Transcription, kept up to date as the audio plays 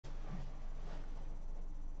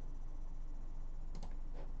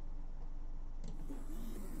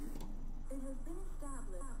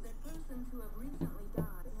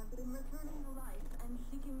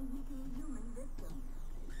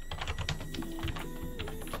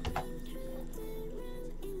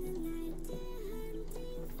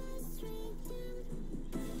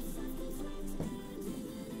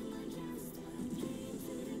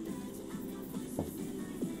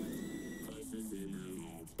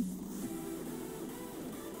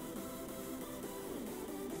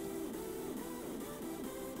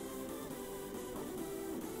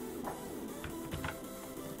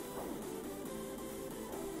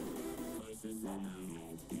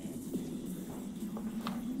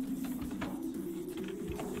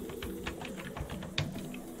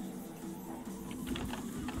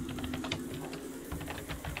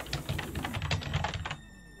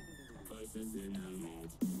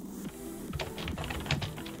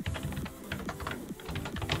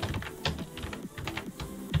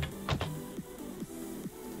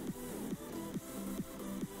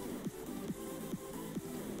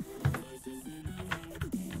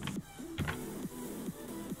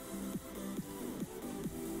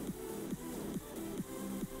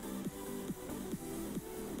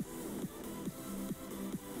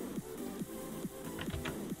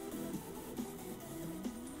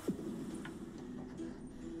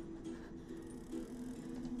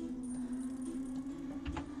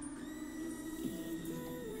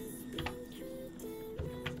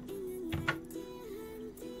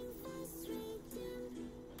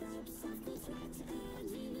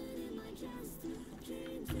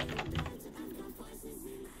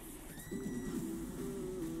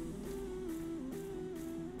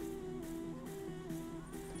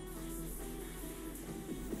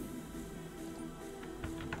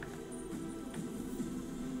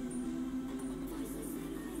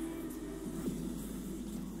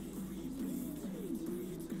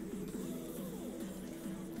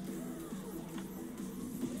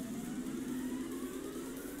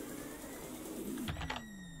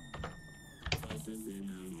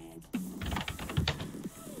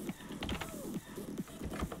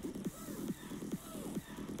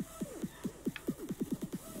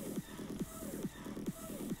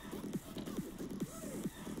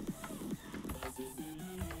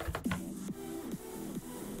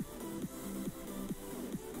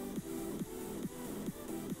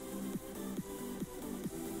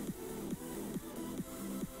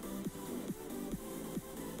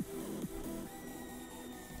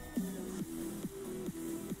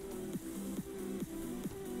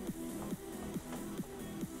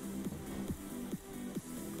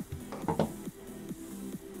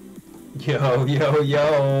Yo, yo,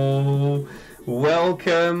 yo!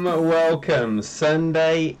 Welcome, welcome.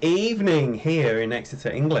 Sunday evening here in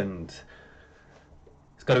Exeter, England.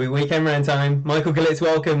 It's got to be weekend round time. Michael Gillitz,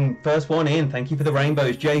 welcome. First one in. Thank you for the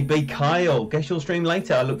rainbows. JB Kyle, guess you'll stream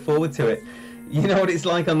later. I look forward to it. You know what it's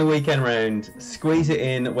like on the weekend round. Squeeze it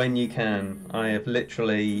in when you can. I have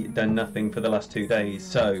literally done nothing for the last 2 days,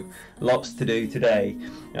 so lots to do today.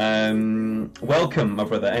 Welcome, my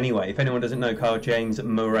brother. Anyway, if anyone doesn't know Carl James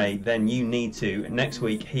Murray, then you need to. Next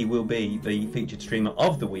week, he will be the featured streamer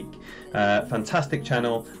of the week. Fantastic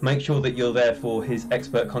channel. Make sure that you're there for his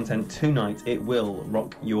expert content tonight. It will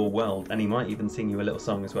rock your world, and he might even sing you a little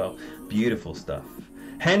song as well. Beautiful stuff.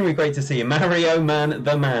 Henry, great to see you. Mario Man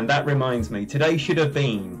the Man. That reminds me, today should have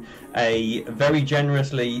been a very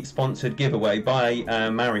generously sponsored giveaway by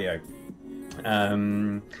Mario.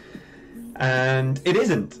 And it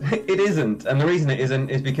isn't. It isn't. And the reason it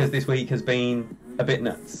isn't is because this week has been a bit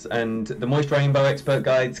nuts. And the Moist Rainbow Expert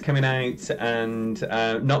Guide's coming out and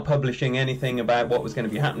not publishing anything about what was going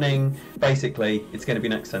to be happening. Basically, it's going to be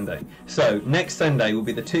next Sunday. So next Sunday will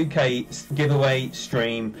be the 2K giveaway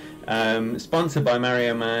stream. Sponsored by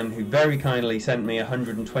Mario Man, who very kindly sent me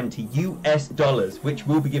 $120 US, which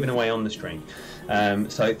will be given away on the stream.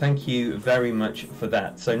 So thank you very much for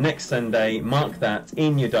that. So next Sunday, mark that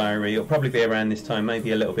in your diary. It'll probably be around this time,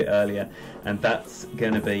 maybe a little bit earlier, and that's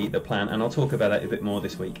going to be the plan. And I'll talk about that a bit more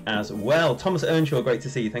this week as well. Thomas Earnshaw, great to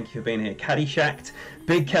see you. Thank you for being here. Caddyshacked,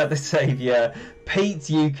 Big Cat the Saviour, Pete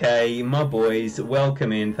UK, my boys,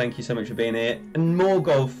 welcome in. Thank you so much for being here. And more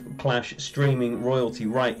Golf Clash streaming royalty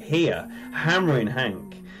right here. Hammering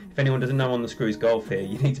Hank. If anyone doesn't know On the Screws Golf here,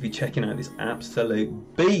 you need to be checking out this absolute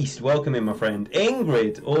beast. Welcome in, my friend.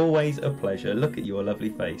 Ingrid, always a pleasure. Look at your lovely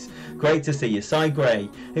face. Great to see you. Cy Gray.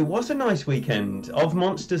 It was a nice weekend of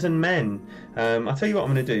Monsters and Men. I'll tell you what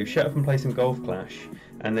I'm going to do. Shut up and play some Golf Clash,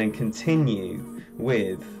 and then continue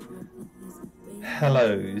with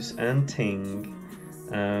Hellos and Ting.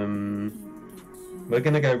 We're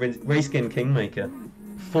going to go Reskin Kingmaker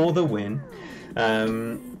for the win.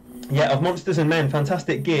 Yeah, of Monsters and Men,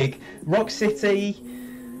 fantastic gig. Rock City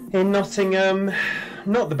in Nottingham,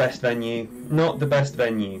 not the best venue,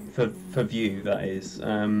 for view, that is.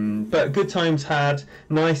 But good times had,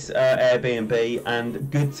 nice Airbnb, and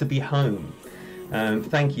good to be home.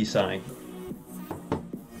 Thank you, Si.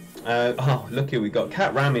 Oh, look here, we've got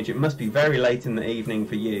Cat Ramage. It must be very late in the evening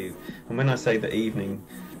for you. And when I say the evening,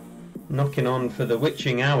 knocking on for the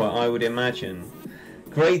witching hour, I would imagine.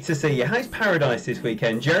 Great to see you. How's Paradise this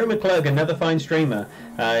weekend? Jerry McClurg, another fine streamer.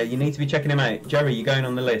 You need to be checking him out. Jerry, you're going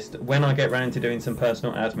on the list when I get round to doing some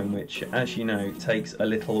personal admin, which, as you know, takes a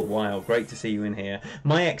little while. Great to see you in here.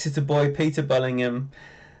 My Exeter boy, Peter Bullingham.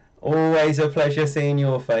 Always a pleasure seeing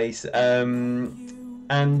your face. And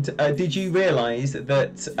did you realise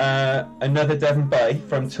that another Devon Bay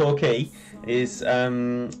from Torquay is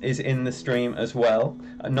in the stream as well?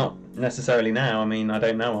 Not necessarily now. I mean, I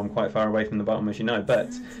don't know. I'm quite far away from the bottom, as you know.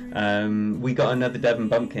 But we got another Devon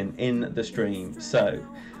Bumpkin in the stream. So,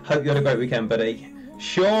 hope you had a great weekend, buddy.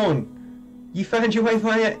 Sean, you found your way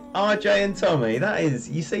by RJ and Tommy. That is,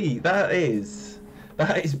 you see, that is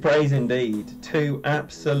praise indeed. Two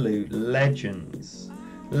absolute legends.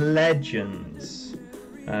 Legends.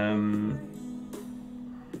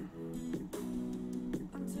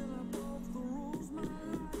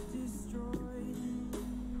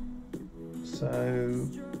 So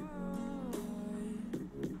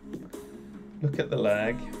look at the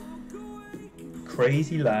lag.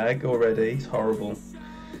 Crazy lag already. It's horrible.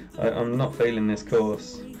 I'm not feeling this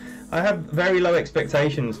course. I have very low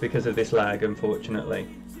expectations because of this lag, unfortunately,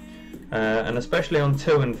 and especially on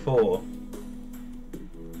 2 and 4.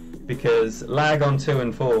 Because lag on 2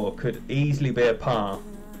 and 4 could easily be a par.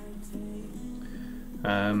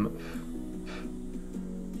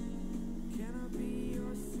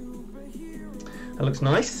 That looks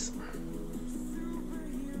nice.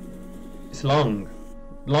 It's long,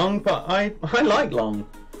 but I like long.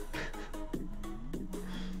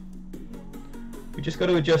 We just got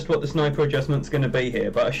to adjust what the sniper adjustment's going to be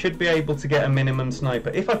here, but I should be able to get a minimum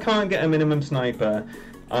sniper. If I can't get a minimum sniper,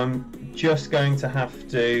 I'm just going to have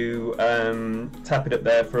to tap it up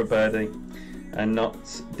there for a birdie and not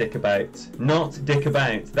dick about. Not dick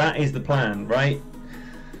about. That is the plan, right?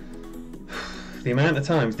 The amount of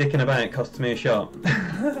times dicking about costs me a shot.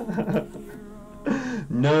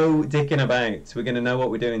 No dicking about. We're going to know what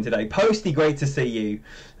we're doing today. Posty, great to see you.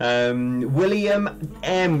 William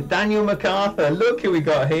M. Daniel MacArthur. Look who we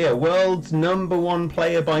got here. World's #1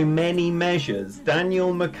 player by many measures.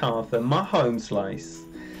 Daniel MacArthur, my home slice.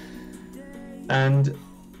 And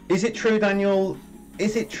is it true, Daniel?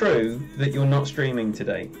 Is it true that you're not streaming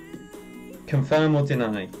today? Confirm or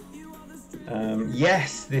deny?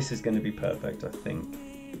 Yes, this is going to be perfect, I think.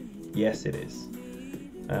 Yes, it is.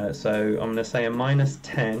 So I'm going to say a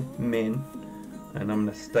 -10 min, and I'm going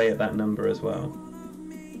to stay at that number as well.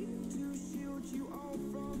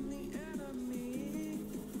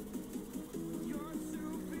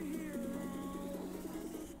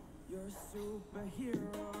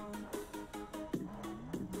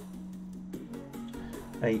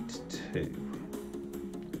 Eight, 2,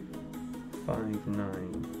 5,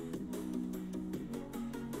 9.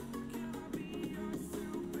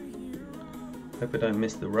 Hope I don't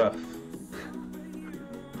miss the rough.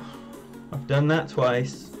 I've done that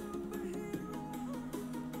twice.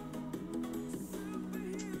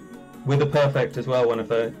 With a perfect as well, one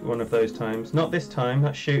of those times. Not this time.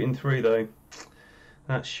 That's shooting through though.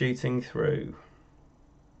 That's shooting through.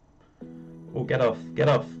 Oh, get off! Get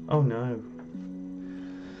off! Oh no!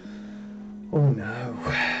 Oh no!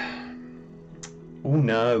 Oh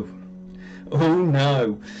no! Oh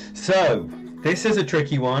no! So this is a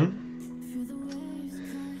tricky one.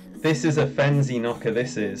 This is a Fenzi knocker,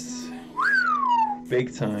 this is.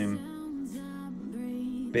 Big time.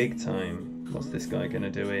 Big time. What's this guy going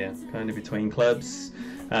to do here? Kind of between clubs.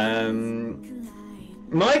 Michael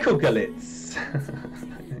Gullitz.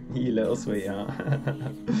 You little sweetheart.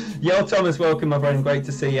 Yo, Thomas, welcome, my friend. Great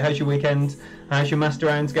to see you. How's your weekend? How's your master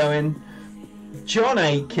rounds going? John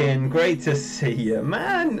Aitken, great to see you.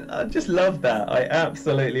 Man, I just love that. I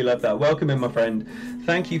absolutely love that. Welcome in, my friend.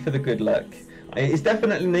 Thank you for the good luck. It's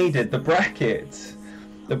definitely needed. The bracket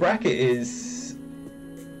is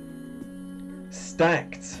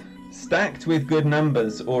stacked with good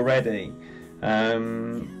numbers already.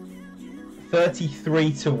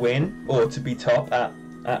 33 to win or to be top at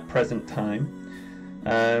present time.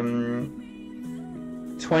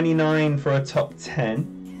 29 for a top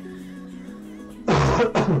 10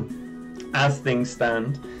 as things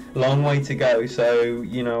stand. Long way to go, so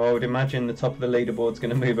you know I would imagine the top of the leaderboard's going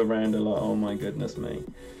to move around a lot. Oh my goodness me.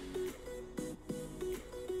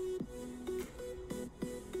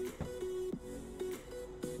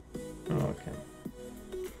 Oh, okay.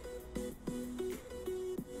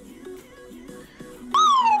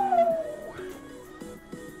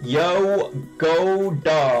 Yo, go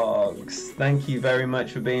dogs! Thank you very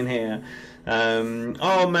much for being here.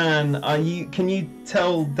 Oh man, can you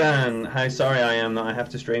tell Dan how sorry I am that I have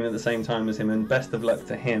to stream at the same time as him, and best of luck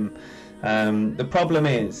to him. The problem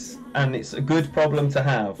is, and it's a good problem to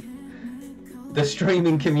have, the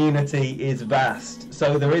streaming community is vast,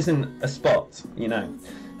 so there isn't a spot, you know.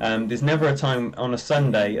 There's never a time on a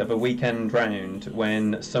Sunday of a weekend round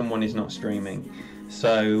when someone is not streaming.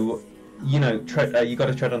 So, you know, you got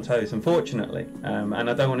to tread on toes, unfortunately. And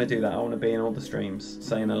I don't want to do that. I want to be in all the streams,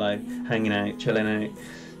 saying hello, hanging out, chilling out.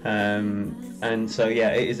 And so, yeah,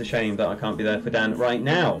 it is a shame that I can't be there for Dan right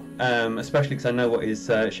now, especially because I know what his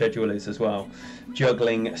schedule is as well.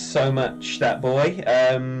 Juggling so much, that boy.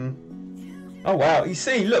 Oh, wow. You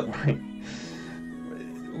see, look, right.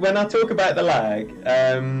 When I talk about the lag,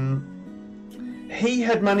 he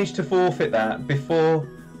had managed to forfeit that before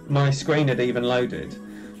my screen had even loaded.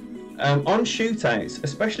 On shootouts,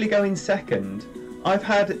 especially going second, I've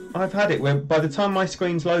had it where by the time my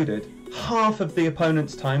screen's loaded, half of the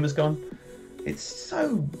opponent's time has gone. It's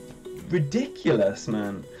so ridiculous,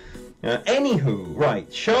 man. Anywho,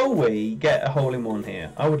 right, shall we get a hole-in-one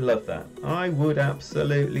here? I would love that. I would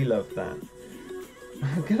absolutely love that.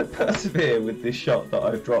 I'm going to persevere with this shot that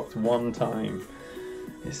I've dropped one time.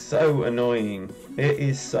 It's so annoying. It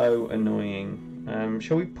is so annoying.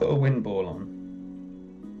 Shall we put a wind ball on?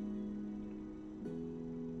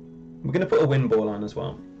 We're going to put a wind ball on as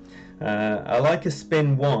well. I like a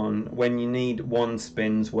spin 1 when you need 1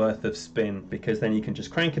 spin's worth of spin, because then you can just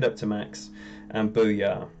crank it up to max and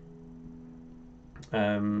booyah.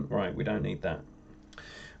 Right, we don't need that.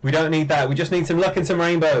 We don't need that. We just need some luck and some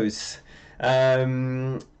rainbows.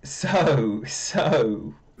 So,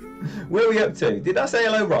 where are we up to? Did I say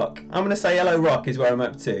hello, Rock? I'm going to say hello, Rock is where I'm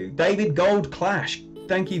up to. David Gold Clash,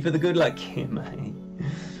 thank you for the good luck, Kimmy.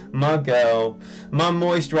 My girl, my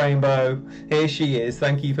moist rainbow, here she is.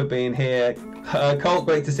 Thank you for being here. Colt,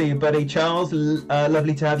 great to see you, buddy. Charles,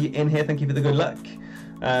 lovely to have you in here. Thank you for the good luck.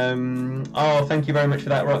 Oh, thank you very much for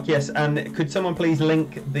that, Rock. Yes, and could someone please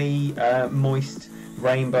link the Moist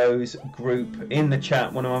Rainbows group in the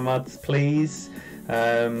chat, one of my mods, please?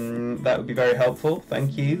 That would be very helpful.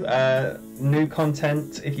 Thank you. New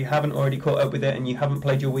content, if you haven't already caught up with it and you haven't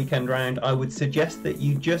played your weekend round, I would suggest that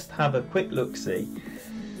you just have a quick look-see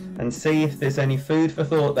and see if there's any food for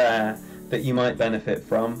thought there that you might benefit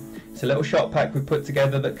from. It's a little shot pack we put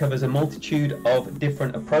together that covers a multitude of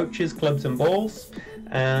different approaches, clubs and balls,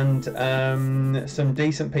 and some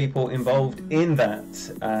decent people involved in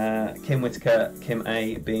that. Kim Whitaker, Kim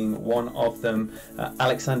A being one of them,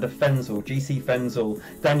 Alexander Fenzel, GC Fenzel,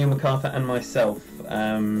 Daniel MacArthur and myself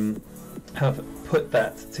have put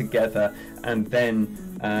that together, and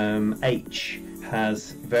then H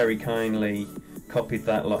has very kindly copied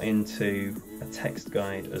that lot into a text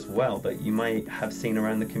guide as well that you may have seen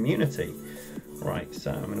around the community. Right,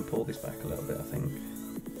 so I'm going to pull this back a little bit, I think.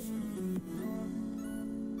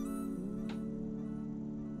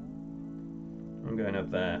 I'm going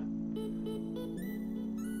up there.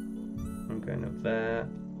 I'm going up there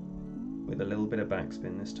with a little bit of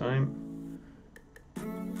backspin this time.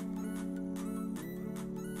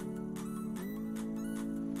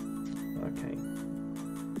 Okay.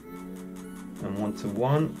 And 1 to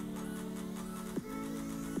 1.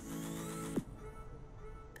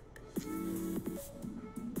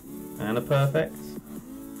 And a perfect.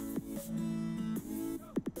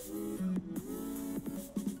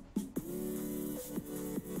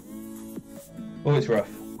 Oh, it's rough.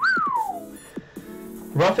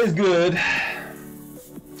 Rough is good.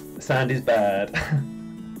 Sand is bad.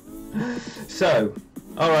 So,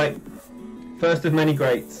 alright. First of many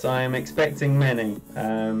greats. I am expecting many.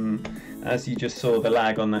 As you just saw the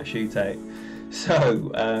lag on that shootout.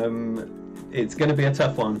 So, it's going to be a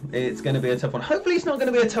tough one. It's going to be a tough one. Hopefully it's not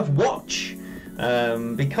going to be a tough watch.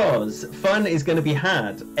 Because fun is going to be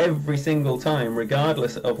had every single time,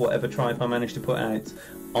 regardless of whatever tribe I manage to put out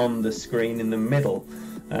on the screen in the middle.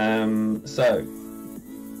 So,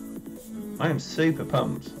 I am super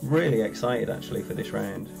pumped. Really excited, actually, for this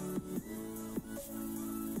round.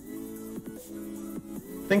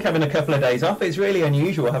 I think having a couple of days off, it's really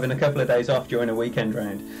unusual having a couple of days off during a weekend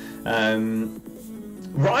round.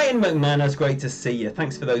 Ryan McManus, great to see you.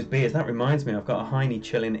 Thanks for those beers. That reminds me, I've got a Heine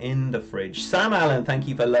chilling in the fridge. Sam Allen, thank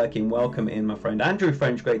you for lurking. Welcome in, my friend. Andrew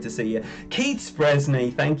French, great to see you. Keith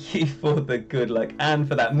Spresney, thank you for the good luck and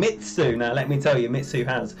for that. Mitsu, now let me tell you, Mitsu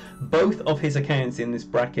has both of his accounts in this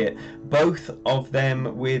bracket, both of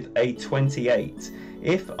them with a 28.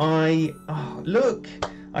 If I... Oh, look!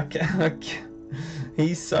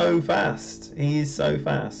 He's so fast. He is so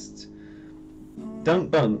fast.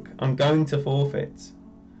 Don't bunk. I'm going to forfeit.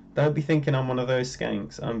 Don't be thinking I'm one of those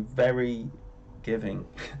skanks. I'm very giving.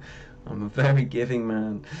 I'm a very giving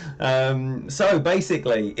man. So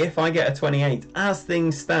basically, if I get a 28, as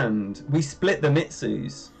things stand, we split the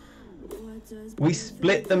Mitsus. We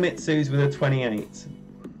split the Mitsus with a 28.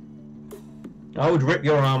 I would rip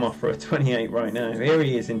your arm off for a 28 right now. Here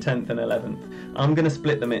he is in 10th and 11th. I'm going to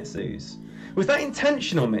split the Mitsus. Was that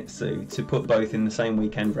intentional, Mitsu, to put both in the same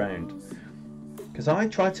weekend round? Because I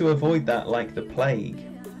tried to avoid that like the plague,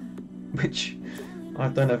 which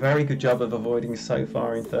I've done a very good job of avoiding so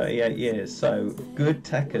far in 38 years. So, good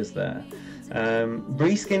techers there.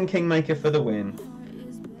 Reskin Kingmaker for the win.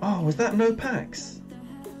 Oh, was that no packs?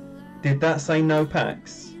 Did that say no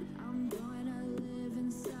packs?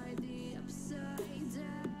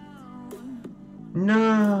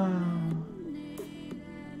 No.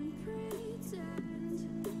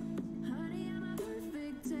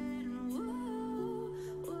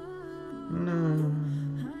 No.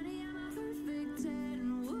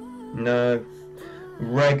 No.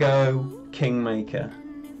 Rego Kingmaker.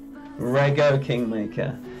 Rego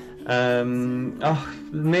Kingmaker. Oh,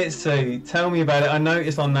 Mitsu, tell me about it. I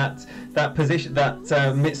noticed on that position that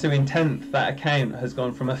Mitsu in 10th, that account has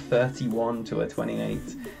gone from a 31 to a 28.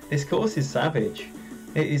 This course is savage.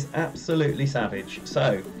 It is absolutely savage.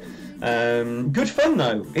 So, good fun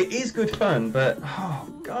though. It is good fun, but oh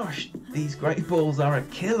gosh, these great balls are a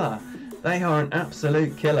killer. They are an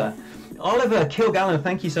absolute killer. Oliver Kilgallen,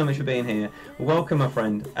 thank you so much for being here. Welcome, my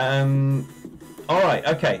friend. All right,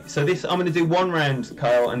 okay. So this, I'm going to do one round,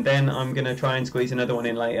 Kyle, and then I'm going to try and squeeze another one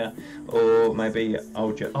in later, or maybe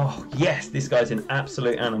I'll just. Oh yes, this guy's an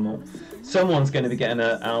absolute animal. Someone's going to be getting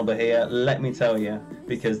an Alba here. Let me tell you,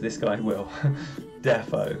 because this guy will.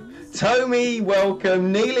 Defo. Tommy,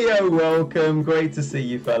 welcome. Neilio, welcome. Great to see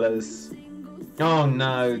you, fellas. Oh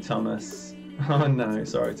no, Thomas. Oh no,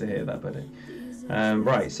 sorry to hear that, buddy.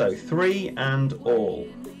 Right, so 3 and all.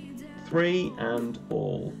 3 and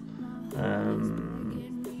all.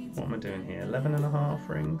 What am I doing here? 11 and a half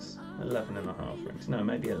rings? 11 and a half rings. No,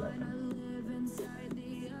 maybe 11.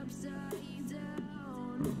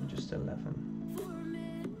 Just 11.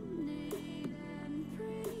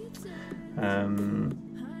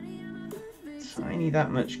 Tiny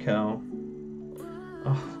that much curl.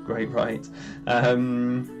 Oh, great right.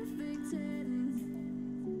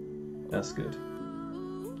 That's good.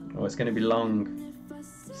 Oh, it's going to be long.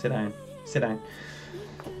 Sit down. Sit down.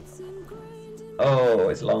 Oh,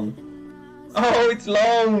 it's long. Oh, it's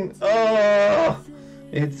long. Oh,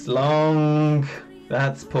 it's long.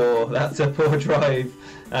 That's poor. That's a poor drive.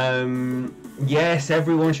 Yes,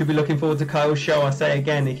 everyone should be looking forward to Kyle's show. I say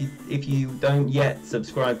again, if you don't yet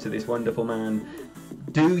subscribe to this wonderful man,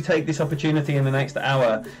 do take this opportunity in the next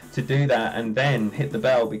hour to do that, and then hit the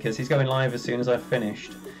bell, because he's going live as soon as I've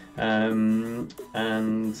finished. And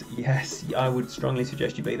yes, I would strongly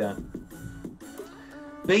suggest you be there.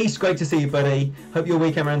 Beast, great to see you, buddy. Hope your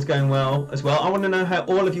weekend round's going well as well. I want to know how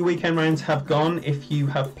all of your weekend rounds have gone, if you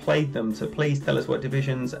have played them. So please tell us what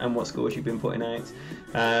divisions and what scores you've been putting out.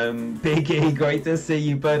 Biggie, great to see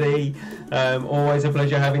you, buddy. Always a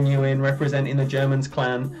pleasure having you in, representing the Germans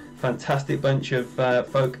clan. Fantastic bunch of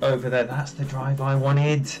folk over there. That's the drive I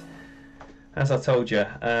wanted. As I told you,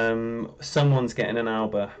 someone's getting an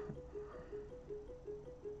Alba.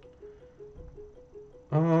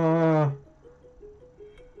 Ah!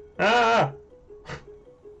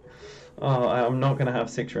 Oh, I'm not going to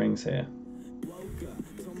have 6 rings here.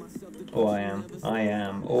 Oh, I am. I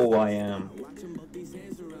am. Oh, I am.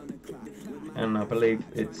 And I believe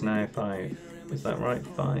it's now 5. Is that right?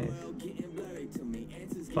 5.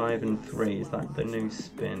 5 and 3. Is that the new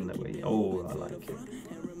spin that we... Oh, I like it.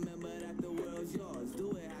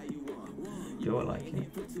 Do I like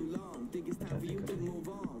it? I don't think I do.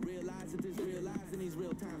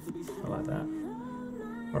 I like that.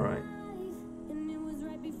 Alright.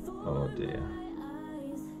 Oh dear.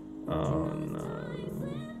 Oh no.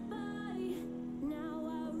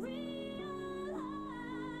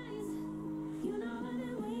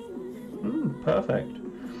 Perfect.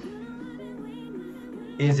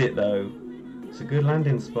 Is it though? It's a good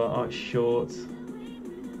landing spot. Oh, it's short.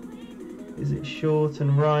 Is it short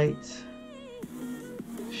and right?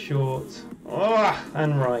 Short. Oh,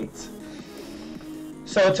 and right.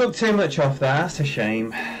 So I took too much off there. That's a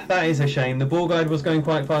shame. That is a shame. The ball guide was going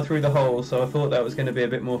quite far through the hole, so I thought that was going to be a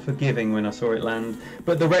bit more forgiving when I saw it land.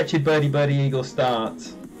 But the wretched birdie eagle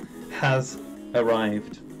start has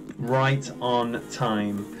arrived right on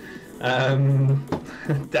time.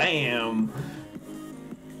 Damn.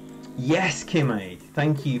 Yes, Kime.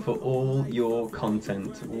 Thank you for all your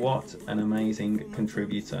content. What an amazing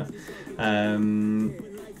contributor.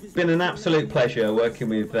 Been an absolute pleasure working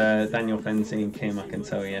with Daniel Fenzi and Kim, I can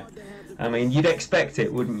tell you. I mean, you'd expect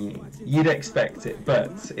it, wouldn't you? You'd expect it,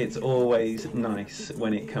 but it's always nice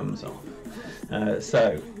when it comes off.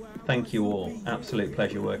 So, thank you all. Absolute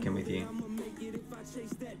pleasure working with you.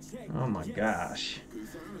 Oh my gosh.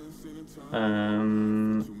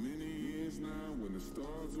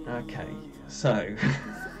 Okay, so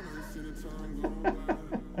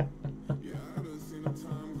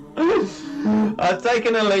I've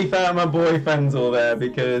taken a leaf out of my boyfriend's all there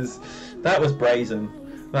because that was brazen.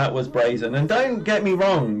 That was brazen. And don't get me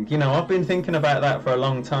wrong, you know, I've been thinking about that for a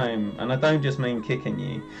long time, and I don't just mean kicking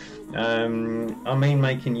you. I mean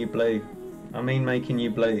making you blue. I mean making you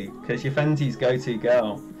blue, because you're Fenty's go-to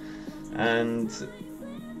girl. And,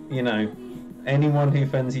 you know, anyone who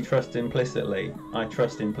Fenty trusts implicitly, I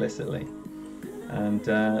trust implicitly. And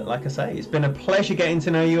like I say, it's been a pleasure getting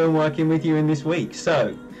to know you and working with you in this week.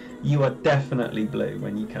 So, you are definitely blue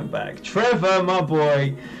when you come back. Trevor, my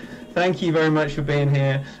boy, thank you very much for being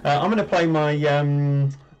here. I'm going to play my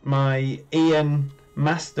my Ian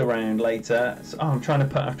Master round later. Oh, I'm trying to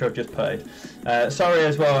put after I've just putted. Sorry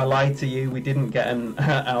as well, I lied to you. We didn't get an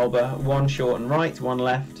Alba. One short and right, one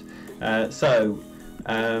left. Yes,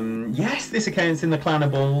 this account's in the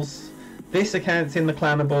Clanables. This account's in the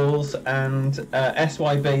Clanables, and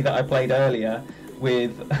SYB that I played earlier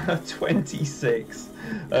with 26.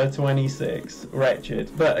 26.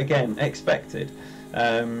 Wretched. But again, expected.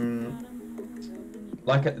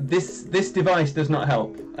 Like this device does not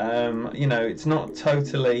help. You know, it's not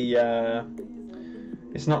totally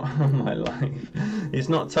it's not my life. It's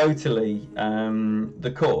not totally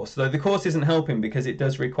the course, though the course isn't helping because it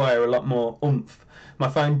does require a lot more oomph. My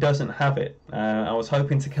phone doesn't have it. I was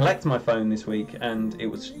hoping to collect my phone this week, and it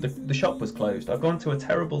was the shop was closed. I've gone to a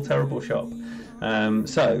terrible shop.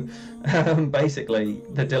 Basically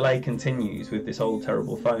the delay continues with this old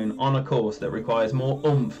terrible phone on a course that requires more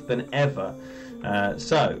oomph than ever.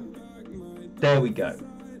 So there we go.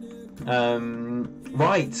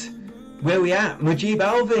 Right, where we at? Mujib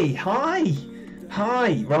Alvi,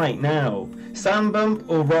 hi. Right now, sand bump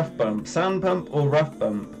or rough bump? Sand bump or rough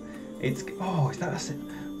bump? It's, oh, is that a,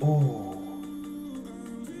 oh.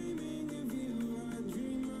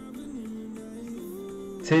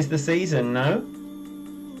 Tis the season, no?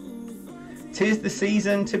 Tis the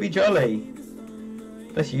season to be jolly.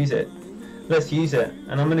 Let's use it. Let's use it.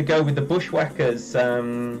 And I'm going to go with the Bushwhackers.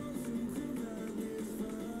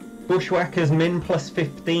 Bushwhackers min plus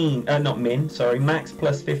 15. Not min, sorry. Max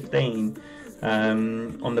plus 15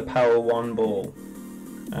 on the Power 1 ball.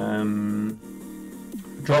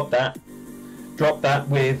 Drop that. Drop that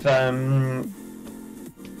with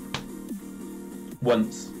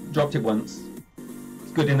once. Dropped it once.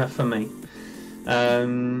 It's good enough for me.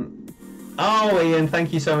 Oh, Ian,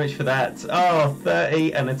 thank you so much for that. Oh,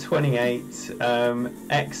 30 and a 28.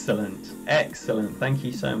 Excellent. Excellent. Thank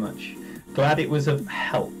you so much. Glad it was of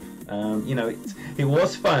help. You know, it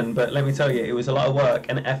was fun, but let me tell you, it was a lot of work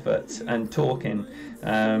and effort and talking.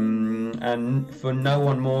 And for no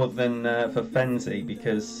one more than for Fenty,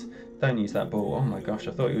 because don't use that ball. Oh my gosh,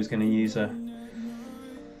 I thought he was going to use a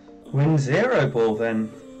Win Zero ball then.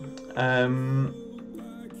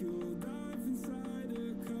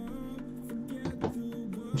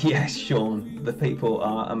 Yes, Sean, the people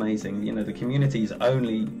are amazing. You know, the community is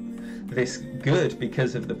only this good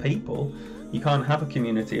because of the people. You can't have a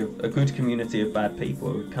good community of bad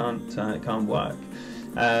people. It can't work.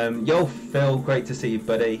 Yo, Phil, great to see you,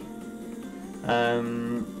 buddy.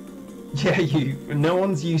 Yeah, no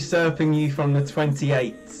one's usurping you from the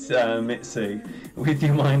 28, Mitsu, with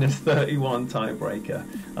your minus 31 tiebreaker.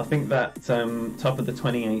 I think that top of the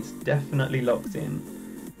 28's definitely locked in.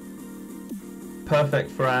 Perfect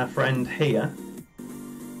for our friend here.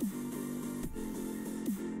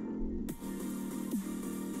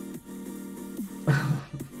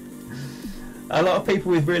 A lot of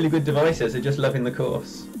people with really good devices are just loving the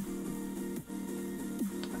course.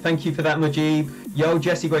 Thank you for that, Mujib. Yo,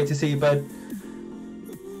 Jesse, great to see you, bud.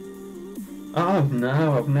 Oh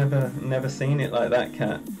no, I've never seen it like that,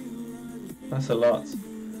 Cat. That's a lot.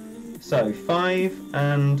 So 5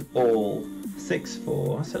 and all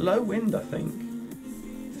 6-4. That's a low wind, I think.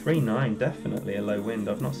 3-9, definitely a low wind.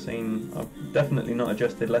 I've definitely not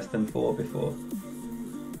adjusted less than 4 before.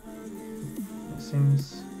 It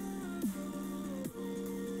seems.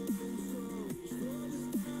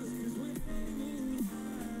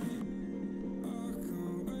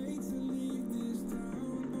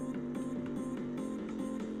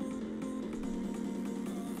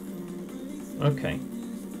 Okay.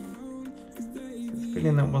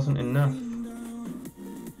 Feeling that wasn't enough.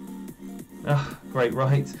 Ah, great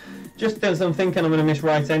right. Just as I'm thinking I'm going to miss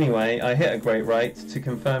right anyway, I hit a great right to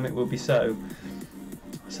confirm it will be so.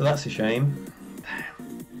 So that's a shame. I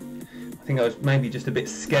think I was maybe just a bit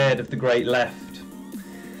scared of the great left.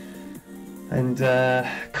 And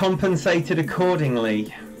compensated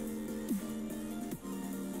accordingly.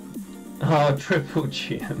 Oh, triple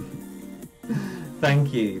GM.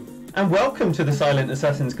 Thank you. And welcome to the Silent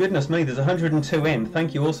Assassins. Goodness me, there's 102 in.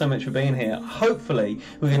 Thank you all so much for being here. Hopefully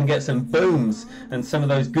we're going to get some booms and some of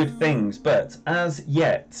those good things, but as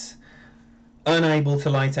yet, unable to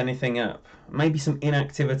light anything up. Maybe some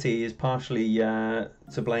inactivity is partially to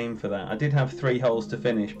blame for that. I did have 3 holes to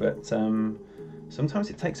finish, but sometimes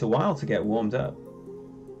it takes a while to get warmed up.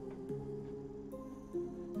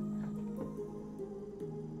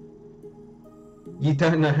 You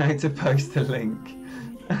don't know how to post a link.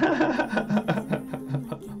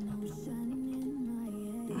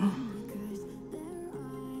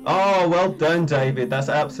 Oh, well done, David. That's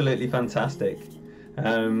absolutely fantastic.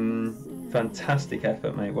 Fantastic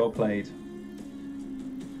effort, mate. Well played.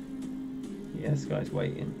 Yes, guys,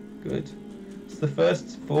 waiting. Good. It's the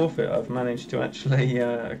first forfeit I've managed to actually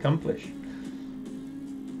accomplish.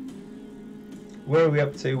 Where are we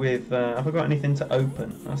up to with... have I got anything to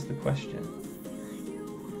open? That's the question.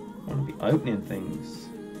 I want to be opening things.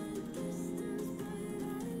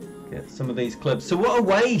 Get some of these clubs. So what a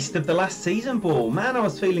waste of the last season ball. Man, I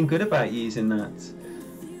was feeling good about using that.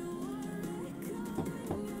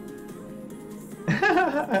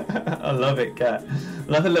 I love it, Kat.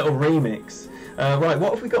 Love a little remix. Right,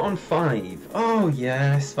 what have we got on 5? Oh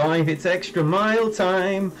yes, 5. It's extra mile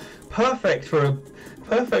time. Perfect for a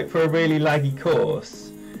really laggy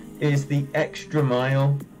course. Is the extra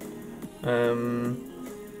mile. And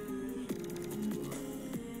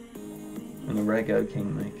the Rego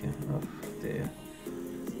Kingmaker. Oh dear.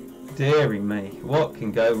 Deary me, what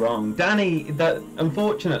can go wrong? Danny, that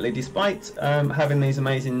unfortunately, despite having these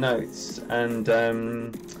amazing notes, and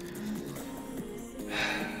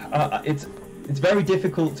it's very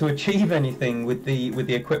difficult to achieve anything with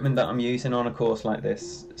the equipment that I'm using on a course like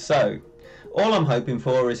this. So all I'm hoping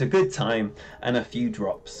for is a good time and a few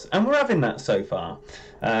drops, and we're having that so far.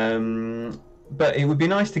 But it would be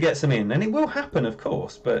nice to get some in, and it will happen, of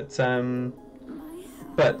course. But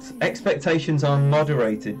expectations are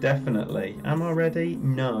moderated, definitely. Am I ready?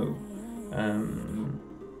 No.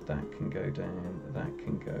 That can go down. That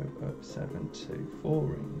can go up 7 to 4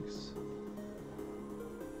 rings.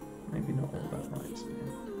 Maybe not all that right spin.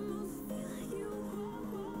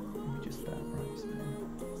 Maybe just that right spin.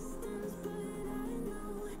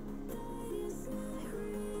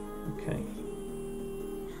 Okay.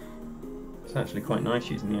 It's actually quite nice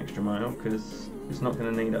using the extra mile because it's not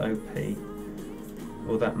going to need OP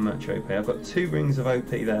or that much OP. I've got 2 rings of OP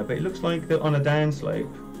there, but it looks like that on a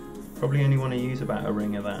downslope, probably only want to use about a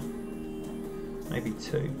ring of that. Maybe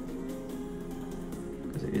 2,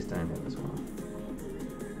 because it is downhill as well.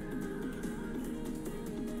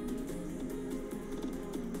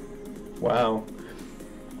 Wow.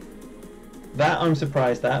 That I'm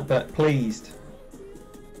surprised at, but pleased.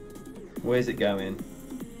 Where's it going?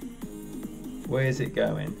 Where's it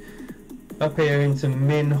going? Up here into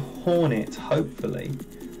Min Hornet, hopefully.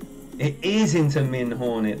 It is into Min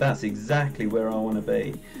Hornet. That's exactly where I want to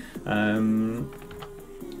be. I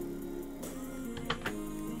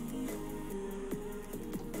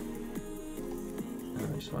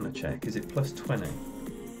just want to check. Is it plus 20?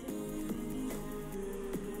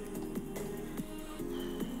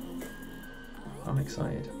 I'm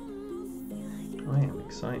excited. I am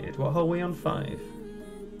excited. What hole are we on? 5?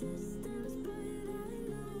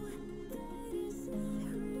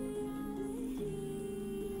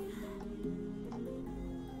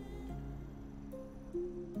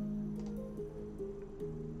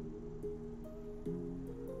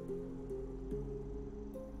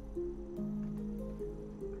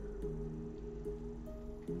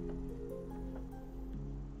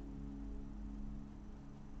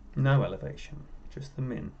 No elevation, just the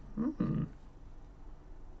min.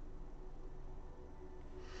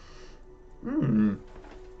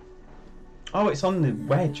 Oh, it's on the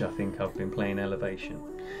wedge, I think I've been playing elevation.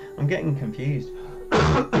 I'm getting confused.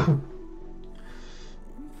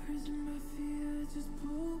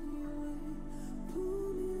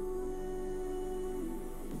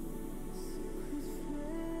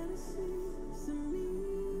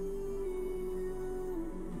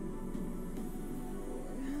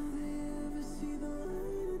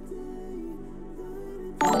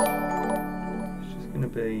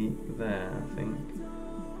 Be there, I think.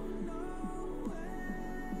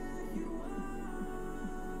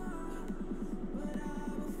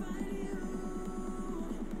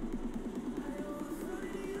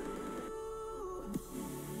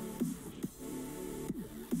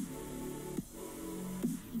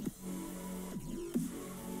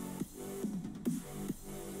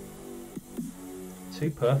 Two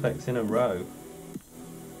perfects in a row.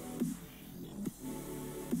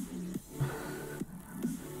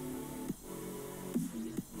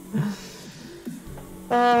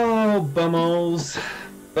 Oh, bumholes.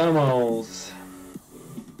 Bumholes.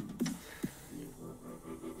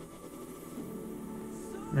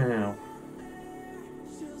 Now,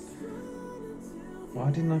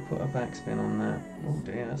 why didn't I put a backspin on that? Oh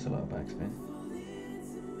dear, that's a lot of backspin.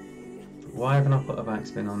 Why haven't I put a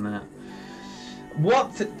backspin on that?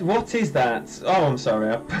 What is that? Oh, I'm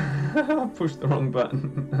sorry, I pushed the wrong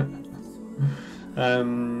button.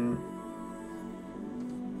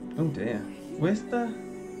 Oh dear, where's the...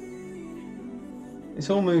 It's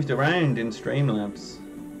all moved around in Streamlabs.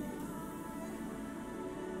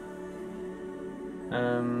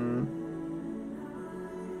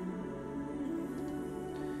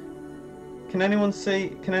 Can anyone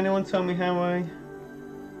see? Can anyone tell me how I...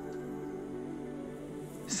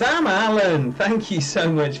 Sam Allen, thank you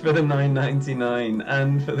so much for the $9.99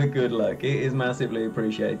 and for the good luck. It is massively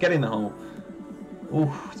appreciated. Get in the hole.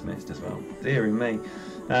 Ooh, it's missed as well. Deary me.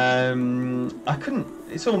 I couldn't...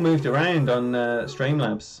 It's all moved around on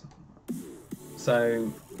Streamlabs,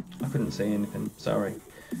 so I couldn't see anything. Sorry.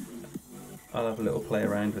 I'll have a little play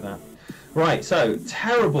around with that. Right, so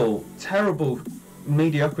terrible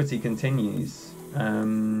mediocrity continues.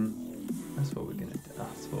 That's what we're gonna do.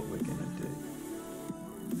 That's what we're gonna do.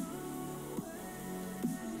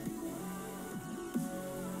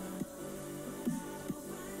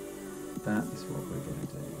 That is what we're gonna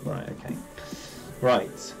do. Right, okay.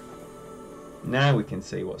 Right. Now we can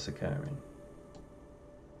see what's occurring.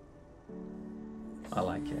 I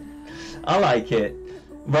like it. I like it.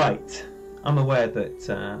 Right. I'm aware that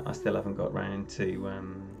I still haven't got round to...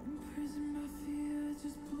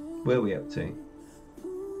 where are we up to?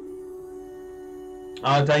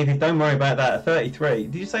 Oh, David, don't worry about that. 33.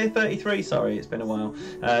 Did you say 33? Sorry, it's been a while.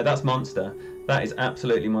 That's monster. That is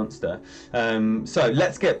absolutely monster. So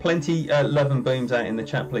let's get plenty love and booms out in the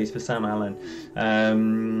chat, please, for Sam Allen.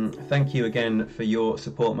 Thank you again for your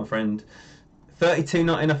support, my friend. 32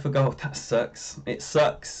 not enough for gold. That sucks. It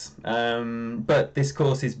sucks. But this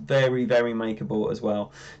course is very, very makeable as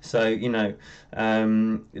well. So, you know,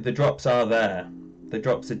 the drops are there. The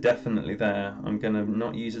drops are definitely there. I'm going to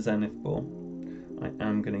not use a Zenith ball. I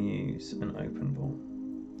am going to use an open ball.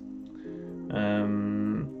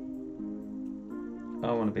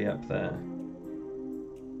 I want to be up there.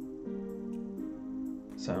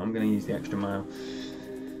 So I'm going to use the extra mile.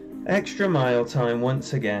 Extra mile time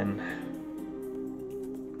once again.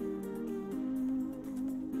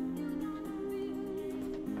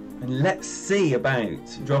 And let's see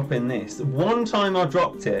about dropping this. One time I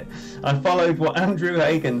dropped it, I followed what Andrew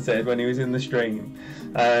Hagen said when he was in the stream.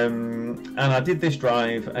 And I did this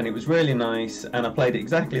drive and it was really nice, and I played it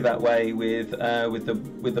exactly that way with the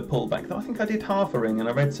pullback. Though I think I did half a ring, and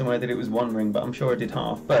I read somewhere that it was one ring, but I'm sure I did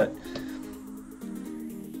half. But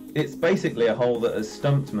it's basically a hole that has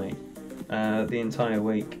stumped me the entire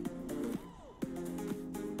week.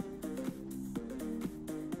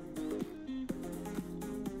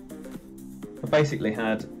 I basically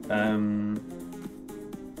had a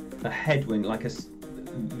headwind, like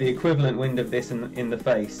the equivalent wind of this in the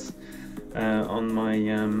face on my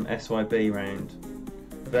SYB round.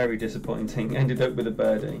 Very disappointing. Ended up with a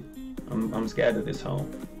birdie. I'm scared of this hole.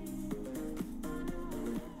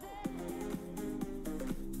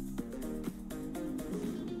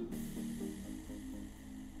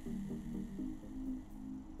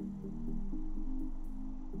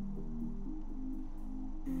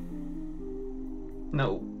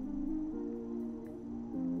 No.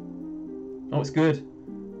 Oh, it's good.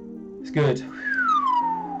 It's good.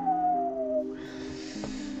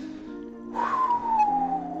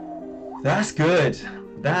 That's good.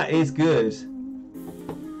 That is good.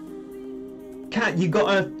 Kat, you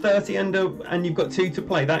got a 30 under and you've got 2 to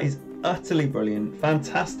play. That is utterly brilliant.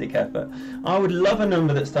 Fantastic effort. I would love a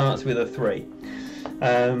number that starts with a 3.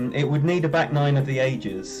 It would need a back 9 of the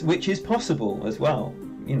ages, which is possible as well.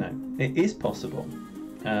 You know, it is possible.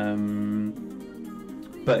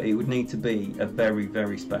 But it would need to be a very,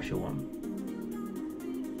 very special one.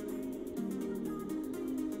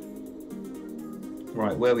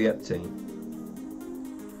 Right, where are we up to?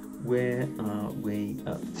 Where are we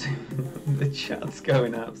up to? The chat's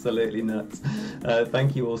going absolutely nuts.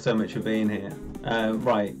 Thank you all so much for being here.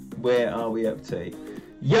 Right, where are we up to?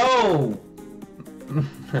 Yo!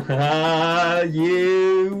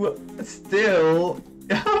 You still...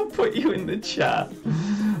 I'll put you in the chat.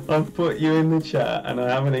 I've put you in the chat and I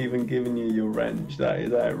haven't even given you your wrench. That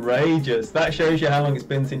is outrageous. That shows you how long it's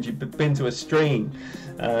been since you've been to a stream.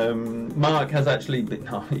 Mark has actually been...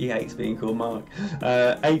 Oh, he hates being called Mark.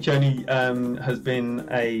 H only has been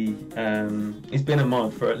a... he's been a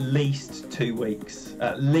mod for at least 2 weeks.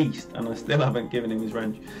 At least. And I still haven't given him his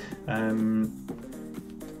wrench.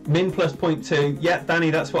 Min plus 0.2. Yeah, Danny,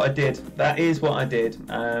 that's what I did. That is what I did.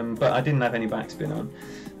 But I didn't have any backspin on.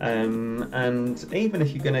 And even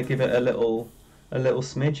if you're going to give it a little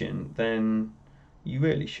smidgen, then you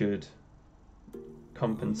really should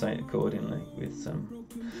compensate accordingly with some,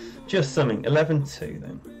 just something. 11.2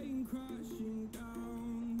 then.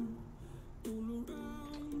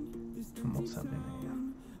 And what's happening here?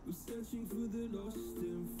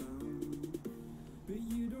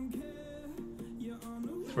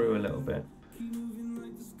 Through a little bit.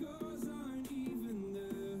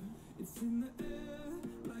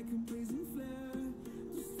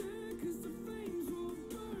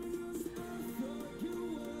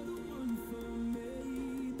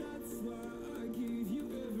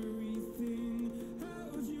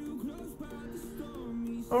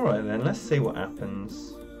 Alright then, let's see what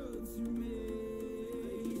happens.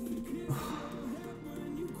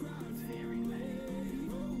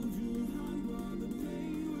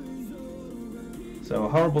 So a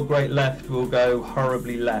horrible great left will go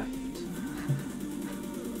horribly left.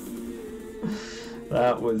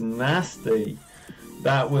 That was nasty.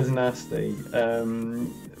 That was nasty.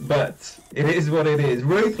 But it is what it is.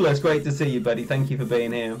 Ruthless, great to see you, buddy. Thank you for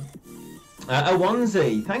being here. A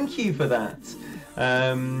onesie, thank you for that.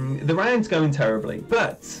 The round's going terribly,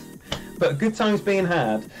 but good times being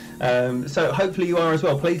had. So hopefully you are as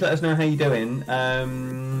well. Please let us know how you're doing.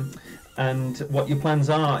 And what your plans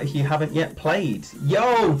are if you haven't yet played.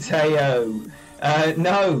 Yo, Teo!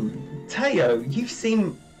 No, Teo, you've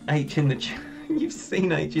seen H in the chat. You've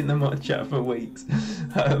seen H in the mod chat for weeks.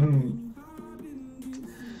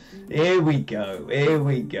 Here we go. Here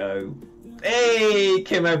we go. Hey,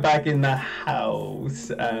 Kimmo back in the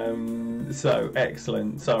house. So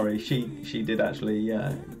excellent. Sorry, she did actually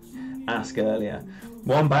ask earlier.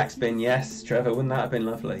 One backspin, yes, Trevor. Wouldn't that have been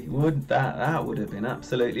lovely? Would that would have been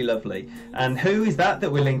absolutely lovely. And who is that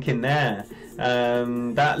we're linking there?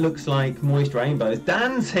 That looks like Moist Rainbows.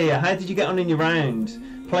 Dan's here. How did you get on in your round?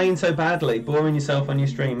 Playing so badly, boring yourself on your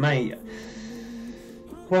stream, mate.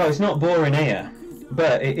 Well, it's not boring here,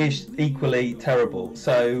 but it is equally terrible.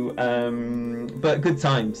 So, but good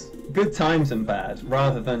times and bad,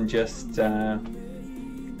 rather than just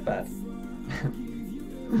bad.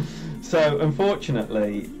 So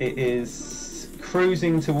unfortunately it is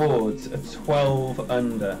cruising towards a 12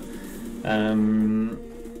 under,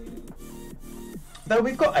 though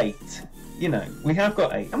we've got 8, you know, we have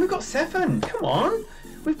got 8 and we've got 7. Come on,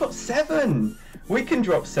 we've got 7. We can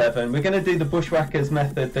drop 7. We're going to do the Bushwhackers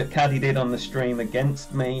method that Caddy did on the stream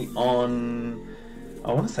against me on,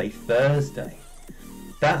 I want to say Thursday.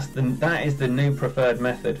 That is the new preferred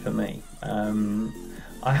method for me.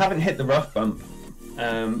 I haven't hit the rough bump.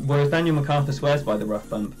 Whereas Daniel MacArthur swears by the rough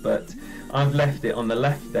bump, but I've left it on the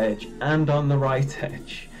left edge and on the right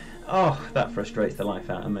edge. Oh, that frustrates the life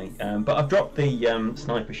out of me. But I've dropped the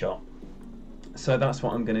sniper shot, so that's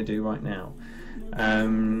what I'm going to do right now.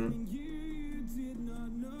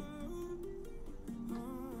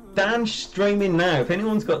 Dan's streaming now. If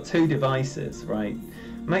anyone's got 2 devices, right,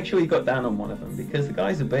 make sure you got Dan on one of them, because the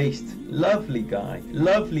guy's a beast. Lovely guy.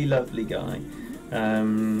 Lovely, lovely guy.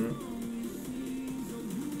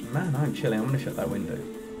 Man, I'm chilling. I'm going to shut that window.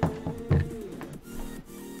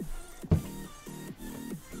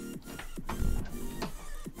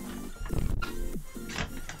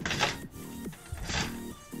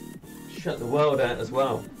 Shut the world out as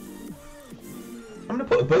well. I'm going to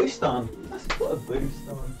put a boost on. Let's put a boost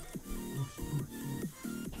on.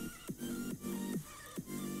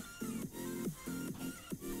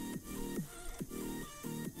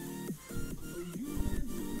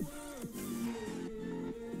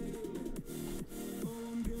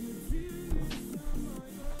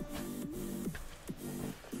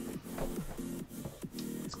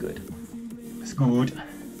 Good.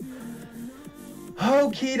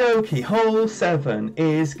 Okie dokie, hole 7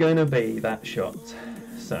 is gonna be that shot.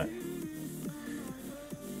 So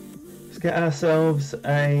let's get ourselves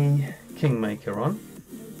a Kingmaker on.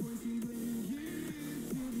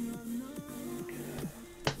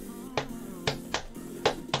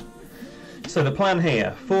 So the plan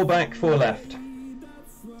here, 4 back, 4 left.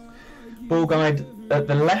 Ball guide at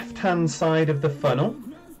the left hand side of the funnel,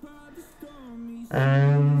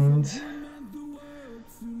 and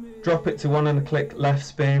drop it to 1 and a click left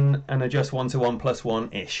spin and adjust 1 to 1 plus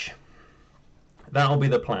 1 ish. That'll be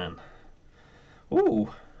the plan. Ooh,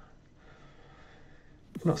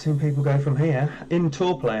 I've not seen people go from here. In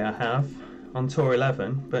tour play I have on tour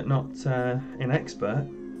 11, but not in expert.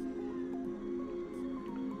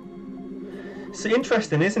 It's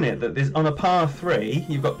interesting, isn't it, that there's on a par 3,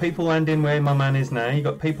 you've got people landing where my man is now, you've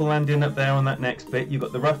got people landing up there on that next bit, you've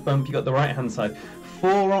got the rough bump, you've got the right hand side.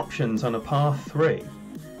 4 options on a par 3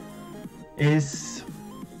 is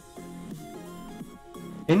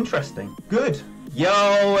interesting. Good. Yo,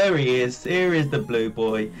 there he is. Here is the blue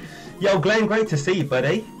boy. Yo, Glenn, great to see you,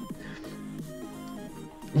 buddy.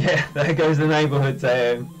 Yeah, there goes the neighbourhood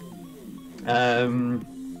there.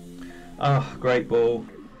 Oh, great ball.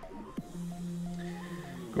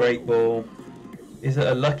 Great ball. Is it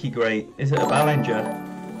a lucky great? Is it a Ballinger?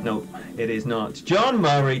 No, it is not. John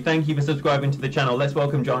Murray, thank you for subscribing to the channel. Let's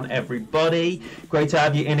welcome John, everybody. Great to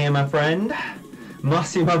have you in here, my friend.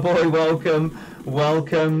 Mossy, my boy, welcome.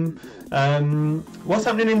 Welcome. What's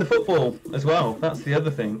happening in the football as well? That's the other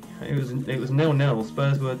thing. It was 0-0.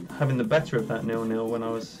 Spurs were having the better of that 0-0 when I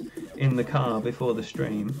was in the car before the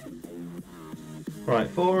stream. Right,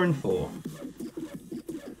 4 and 4.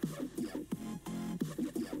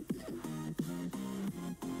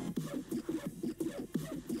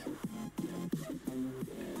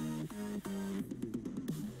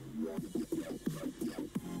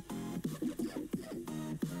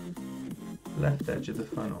 Left edge of the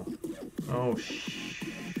funnel. Oh, shh.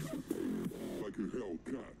 Like a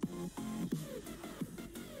Hellcat.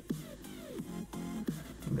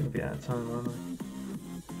 I'm going to be out of time, aren't I?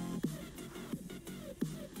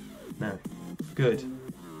 No. Good.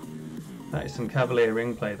 That is some cavalier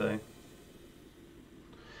ring play, though.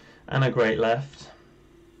 And a great left.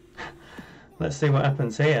 Let's see what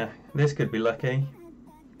happens here. This could be lucky.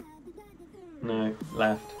 No,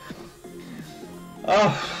 left.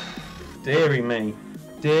 Oh! Deary me.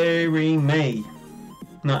 Deary me.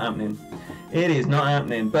 Not happening. It is not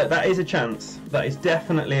happening. But that is a chance. That is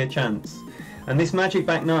definitely a chance. And this magic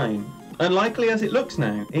back 9, unlikely as it looks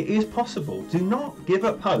now, it is possible. Do not give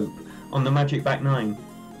up hope on the magic back 9.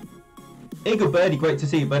 Eagle Birdie, great to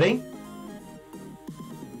see you, buddy.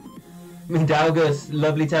 Mindalgus,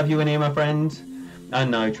 lovely to have you in here, my friend. I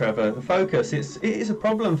know, Trevor. The focus, it is a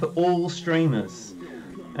problem for all streamers.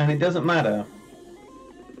 And it doesn't matter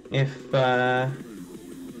if how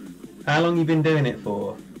long you've been doing it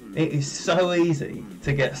for. It is so easy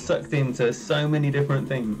to get sucked into so many different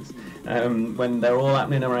things when they're all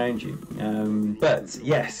happening around you. But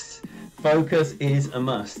yes, focus is a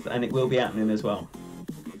must, and it will be happening as well.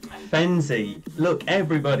 Fenzi, look,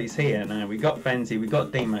 everybody's here now. We got Fenzi, we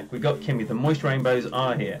got DMAC, we got Kimmy. The Moist Rainbows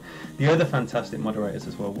are here. The other fantastic moderators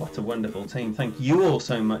as well. What a wonderful team. Thank you all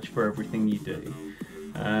so much for everything you do.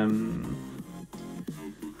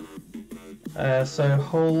 So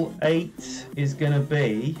hole 8 is going to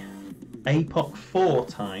be APOC 4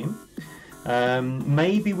 time.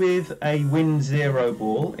 Maybe with a win 0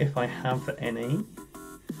 ball, if I have any.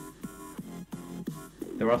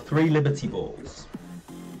 There are 3 Liberty balls.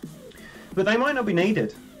 But they might not be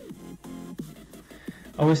needed.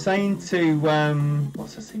 I was saying to,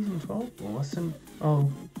 what's a season 12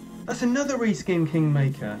 ball? That's another reskin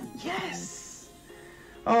Kingmaker. Yes!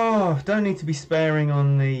 Oh, don't need to be sparing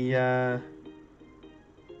on the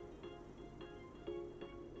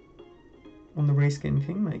reskin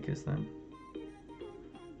Kingmakers then.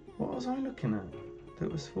 What was I looking at? There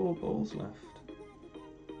was 4 balls left.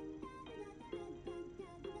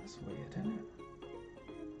 That's weird, isn't it?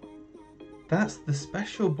 That's the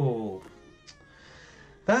special ball.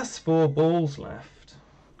 That's 4 balls left.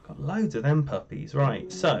 Got loads of them puppies.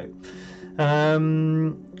 Right, so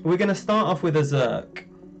we're going to start off with a Zerk.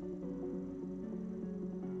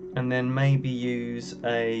 And then maybe use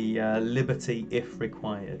a Liberty if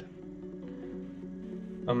required.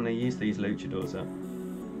 I'm going to use these luchadors up.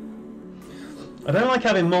 I don't like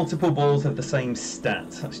having multiple balls of the same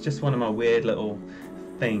stat. That's just one of my weird little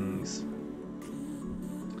things.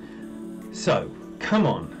 So, come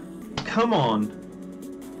on. Come on.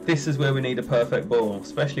 This is where we need a perfect ball,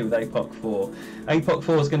 especially with APOC 4. APOC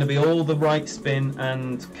 4 is going to be all the right spin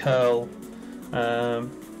and curl.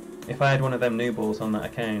 If I had one of them new balls on that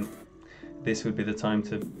account, this would be the time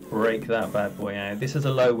to break that bad boy out. This is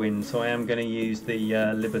a low win, so I am going to use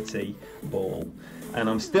the Liberty ball. And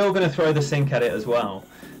I'm still going to throw the sink at it as well.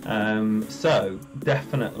 So,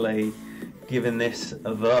 definitely giving this the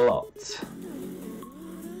lot.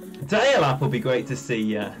 Dale Appleby, great to see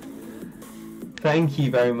you. Thank you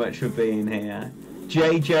very much for being here.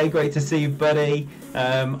 JJ, great to see you, buddy.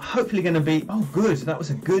 Hopefully going to be... Oh, good. That was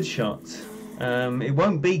a good shot. It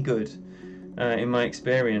won't be good in my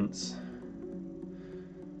experience.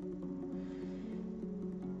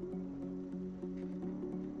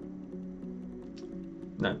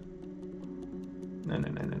 No. No.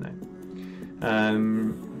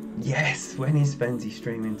 Yes, when is Fenzi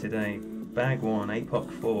streaming today? Bag 1,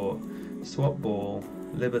 APOC 4. swap ball,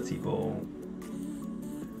 liberty ball,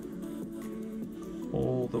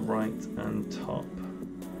 all the right and top.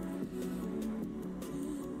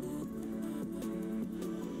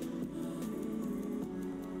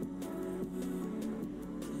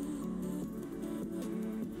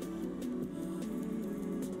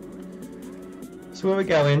 So where are we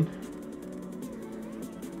going?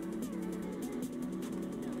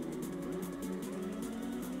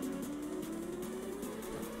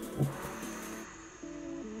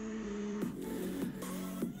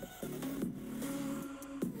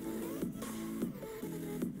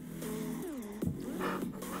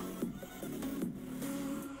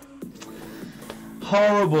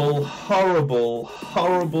 Horrible, horrible,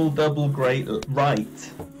 horrible double great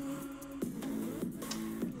right.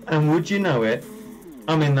 And would you know it,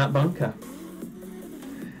 I'm in that bunker.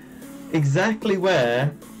 Exactly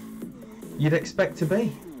where you'd expect to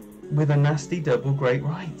be, with a nasty double great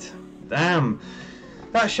right. Damn.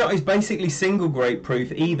 That shot is basically single great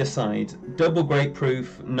proof either side, double great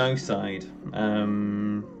proof no side.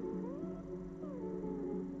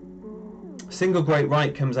 Single great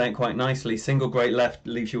right comes out quite nicely. Single great left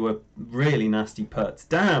leaves you a really nasty putt.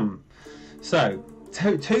 Damn. So,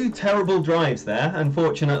 two terrible drives there,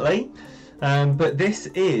 unfortunately. But this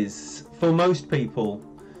is, for most people,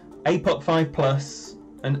 APOC 5 plus,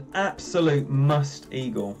 an absolute must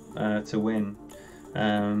eagle to win.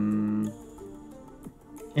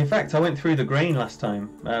 In fact, I went through the green last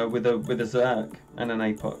time with a Zerk and an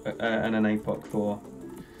APOC 4.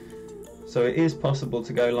 So it is possible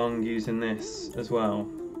to go long using this as well.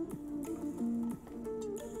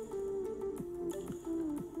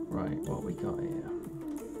 Right, what we got here?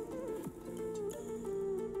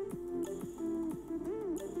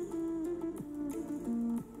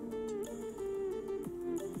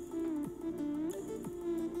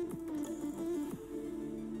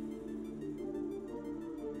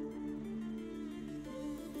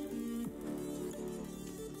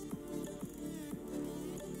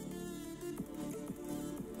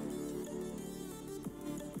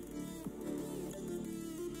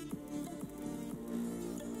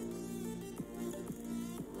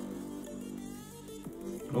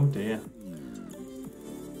 Oh dear.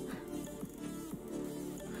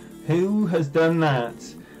 Who has done that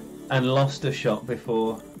and lost a shot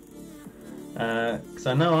before? Because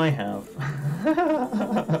I know I have.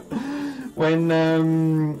 When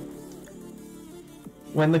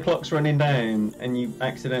the clock's running down and you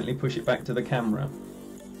accidentally push it back to the camera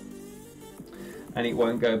and it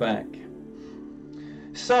won't go back.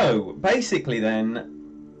 So basically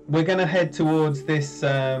then we're going to head towards this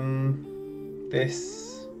this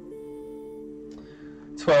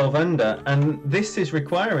 12 under, and this is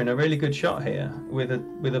requiring a really good shot here with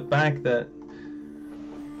a bag that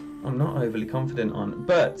I'm not overly confident on,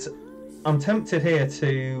 but I'm tempted here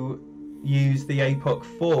to use the APOC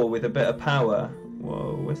 4 with a bit of power.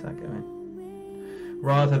 Whoa, where's that going?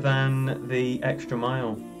 Rather than the extra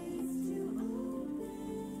mile.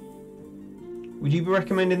 Would you be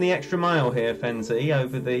recommending the extra mile here, Fenzi,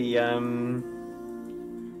 over the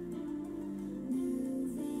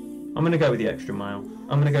I'm going to go with the extra mile.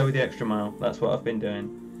 I'm going to go with the extra mile. That's what I've been doing.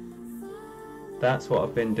 That's what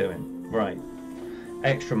I've been doing. Right.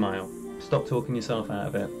 Extra mile. Stop talking yourself out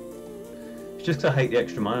of it. It's just because I hate the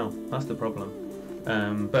extra mile. That's the problem.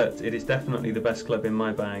 But it is definitely the best club in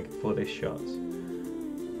my bag for this shot.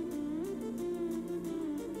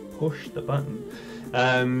 Push the button.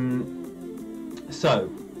 So,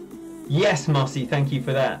 yes, Mossy, thank you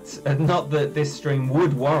for that. Not that this stream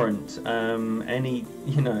would warrant any,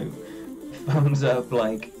 you know, thumbs up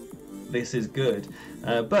like this is good,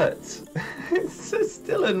 but it's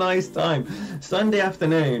still a nice time. Sunday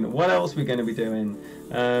afternoon, what else are we going to be doing?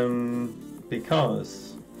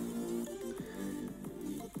 Because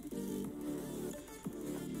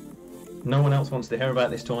no one else wants to hear about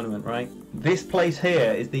this tournament, right? This place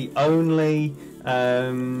here is the only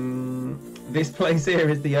this place here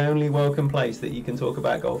is the only welcome place that you can talk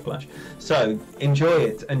about Golf Clash. So enjoy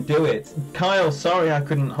it and do it. Kyle, sorry I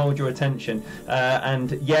couldn't hold your attention.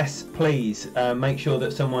 And yes, please make sure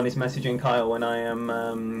that someone is messaging Kyle when I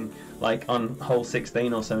am like on hole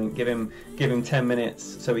 16 or something. Give him 10 minutes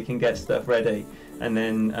so we can get stuff ready, and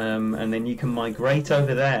then you can migrate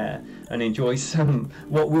over there and enjoy some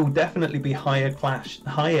what will definitely be higher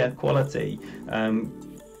quality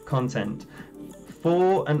content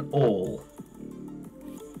for an all.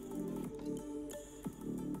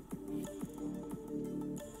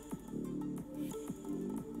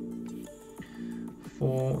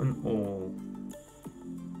 For an all.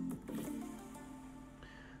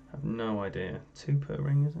 I have no idea. 2 per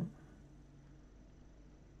ring, is it?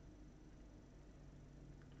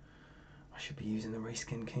 should be using the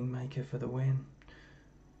reskin Kingmaker for the win.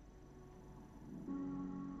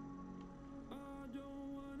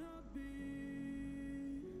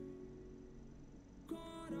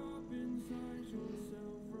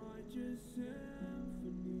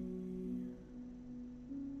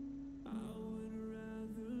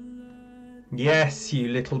 Yes, you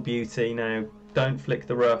little beauty. Now, don't flick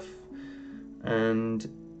the rough. And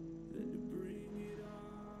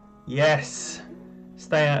yes,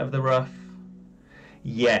 stay out of the rough.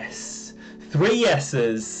 Yes, 3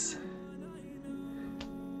 yeses.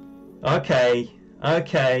 Okay.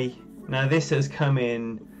 Now this has come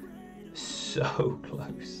in so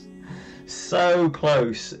close. So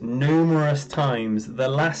close numerous times. The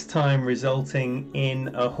last time resulting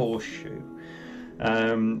in a horseshoe.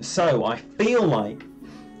 So I feel like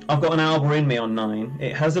I've got an Alba in me on 9.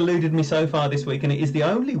 It has eluded me so far this week, and it is the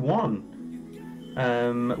only one.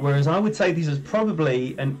 Whereas I would say this is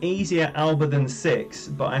probably an easier Alba than 6,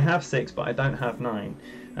 but I have 6, but I don't have 9.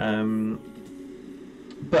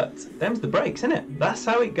 But them's the breaks, isn't it? That's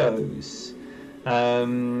how it goes.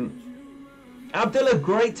 Abdullah,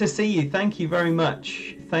 great to see you. Thank you very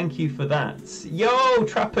much. Thank you for that. Yo,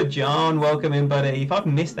 Trapper John, welcome in, buddy. If I've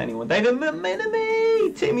missed anyone, David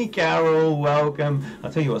Minami, Timmy Carroll, welcome.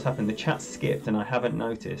 I'll tell you what's happened. The chat skipped and I haven't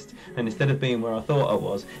noticed. And instead of being where I thought I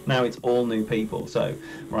was, now it's all new people. So,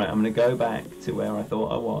 right, I'm going to go back to where I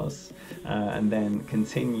thought I was and then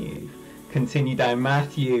continue down.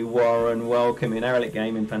 Matthew, Warren, welcome in. Erlich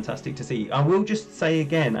Gaming, fantastic to see you. I will just say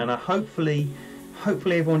again, and hopefully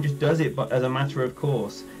everyone just does it, but as a matter of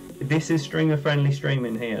course, this is streamer friendly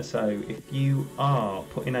streaming here, so if you are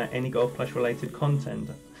putting out any Golf Clash related content,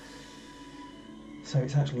 so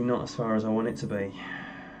it's actually not as far as I want it to be,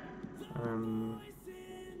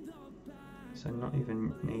 so not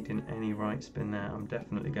even needing any right spin there. I'm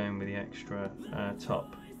definitely going with the extra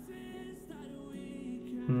top.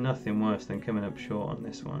 Nothing worse than coming up short on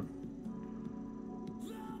this one,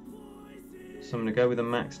 so I'm going to go with a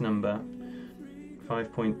max number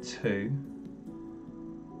 5.2.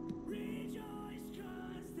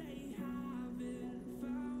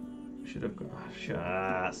 Should have got.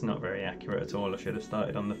 That's not very accurate at all. I should have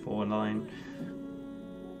started on the 4 line.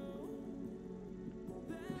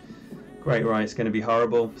 Great right's going to be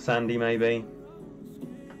horrible. Sandy maybe.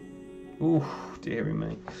 Ooh, dearie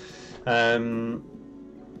me.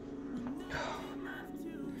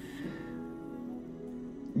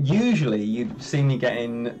 Usually you'd see me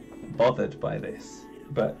getting bothered by this,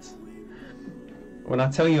 but when I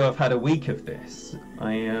tell you I've had a week of this,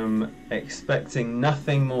 I am expecting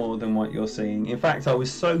nothing more than what you're seeing. In fact, I was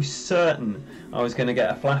so certain I was going to get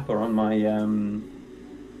a flapper on my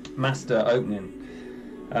master opening.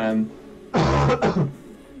 I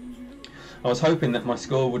was hoping that my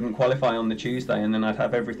score wouldn't qualify on the Tuesday and then I'd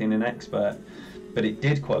have everything in expert, but it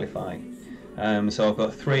did qualify. So I've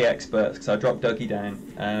got 3 experts because I dropped Dougie down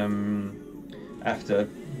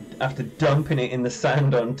after dumping it in the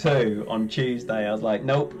sand on 2 on Tuesday. I was like,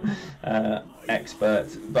 nope,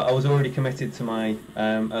 expert. But I was already committed to my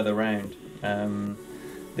other round.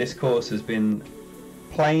 This course has been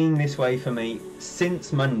playing this way for me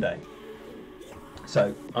since Monday.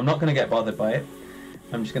 So I'm not going to get bothered by it.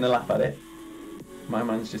 I'm just going to laugh at it. My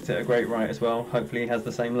man's just hit a great right as well. Hopefully he has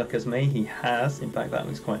the same luck as me. He has. In fact, that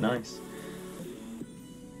looks quite nice.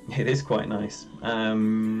 It is quite nice.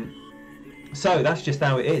 So that's just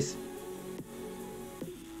how it is.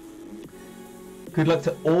 Good luck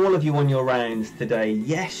to all of you on your rounds today.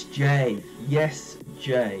 Yes, Jay. Yes,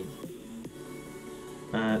 Jay.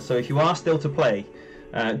 So if you are still to play,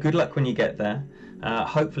 good luck when you get there.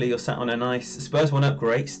 Hopefully you're sat on a nice Spurs 1 up.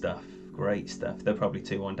 Great stuff. Great stuff. They're probably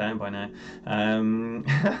 2-1 down by now.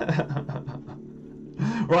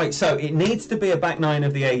 Right, so it needs to be a back 9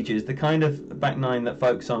 of the ages, the kind of back 9 that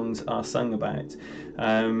folk songs are sung about.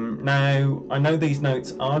 Now, I know these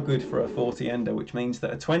notes are good for a 40 ender, which means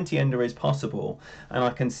that a 20 ender is possible, and I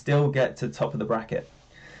can still get to the top of the bracket.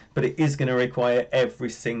 But it is going to require every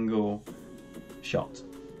single shot,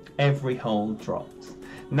 every hole dropped.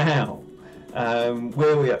 Now,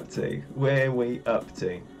 where are we up to? Where are we up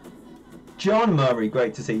to? John Murray,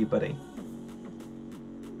 great to see you, buddy.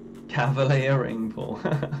 Cavalier ring pull.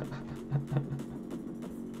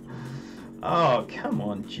 Oh, come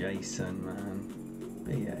on, Jason, man.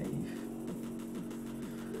 Behave.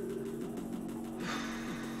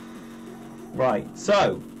 Right,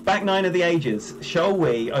 so, back 9 of the ages. Shall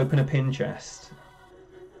we open a pin chest?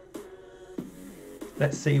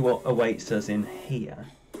 Let's see what awaits us in here.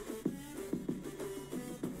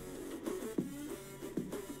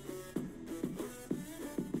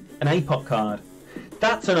 An APOC card.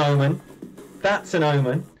 That's an omen. That's an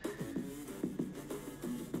omen.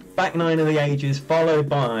 back nine of the ages, followed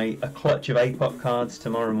by a clutch of APOC cards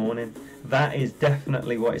tomorrow morning. That is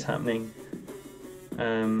definitely what is happening.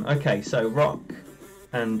 Okay, so Rock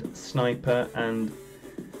and Sniper and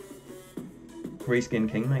Reskin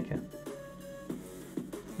Kingmaker.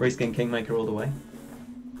 Reskin Kingmaker all the way.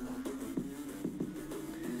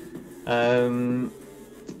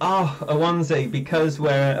 Oh, a onesie, because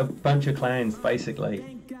we're a bunch of clowns,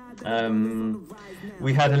 basically.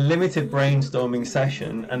 We had a limited brainstorming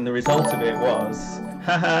session, and the result of it was,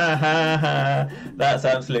 ha ha ha ha, that's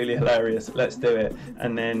absolutely hilarious, let's do it.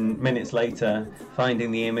 And then minutes later,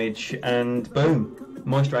 finding the image, and boom,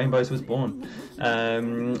 Moist Rainbows was born.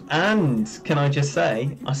 And can I just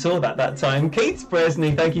say, I saw that time. Keats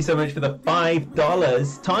Bresney, thank you so much for the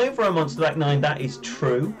 $5. Time for a Monster Back 9, that is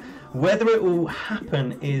true. Whether it will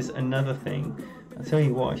happen is another thing. I'll tell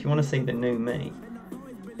you what, if you want to see the new me,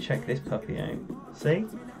 check this puppy out. See?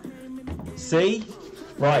 See?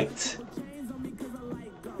 Right.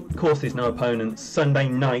 Of course there's no opponents. Sunday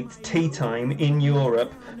night, tea time in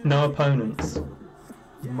Europe. No opponents.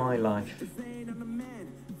 My life.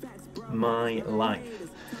 My life.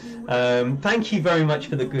 Thank you very much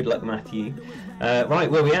for the good luck, Matthew.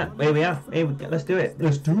 Right, where we at? Where we are? Here we go. Let's do it.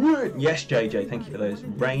 Let's do it. Yes, JJ, thank you for those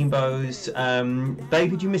rainbows.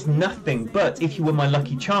 David, you missed nothing. But if you were my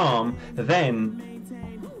lucky charm, then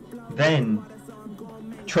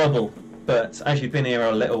trouble. But as you've been here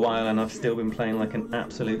a little while and I've still been playing like an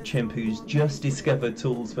absolute chimp who's just discovered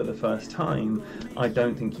tools for the first time, I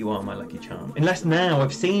don't think you are my lucky charm. Unless now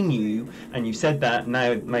I've seen you and you've said that,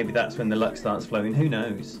 now maybe that's when the luck starts flowing. Who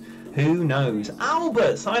knows? Who knows?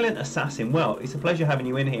 Albert, Silent Assassin. Well, it's a pleasure having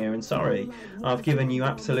you in here, and sorry I've given you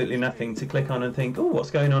absolutely nothing to click on and think, oh,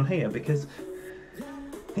 what's going on here? Because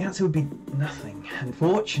the answer would be nothing,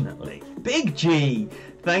 unfortunately. Big G,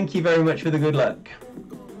 thank you very much for the good luck.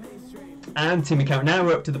 And Timmy Carroll. Now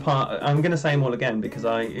we're up to the part, I'm going to say them all again because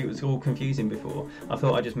it was all confusing before. I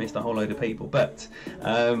thought I just missed a whole load of people. But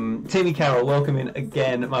Timmy Carroll, welcome in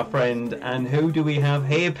again, my friend. And who do we have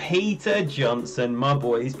here? Peter Johnson, my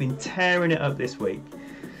boy. He's been tearing it up this week.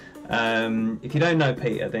 If you don't know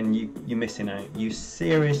Peter, then you're missing out. You're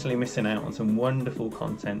seriously missing out on some wonderful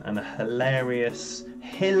content and a hilarious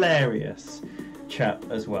chap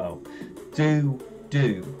as well. Do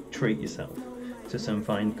treat yourself to some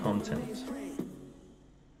fine content.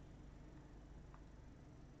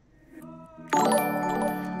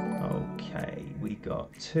 Okay, we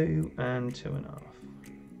got 2 and 2.5.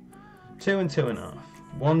 2 and 2.5.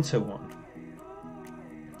 1 to 1.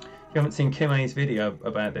 If you haven't seen Kim A's video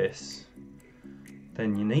about this,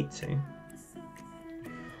 then you need to.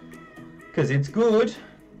 Because it's good.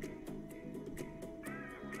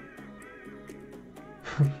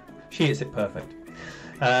 She hits it perfect.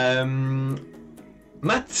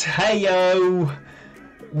 Matteo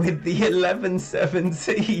with the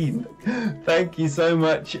 1117. Thank you so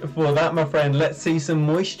much for that, my friend. Let's see some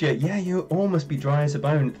moisture. Yeah, you all must be dry as a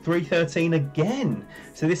bone. 313 again.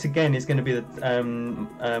 So this again is going to be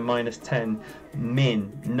the minus 10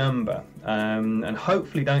 min number. And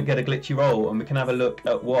hopefully don't get a glitchy roll, and we can have a look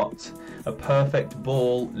at what a perfect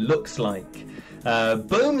ball looks like.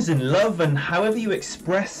 Booms and love, and however you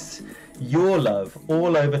express your love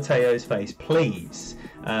all over Teo's face, please,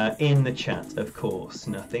 in the chat, of course.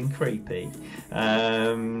 Nothing creepy.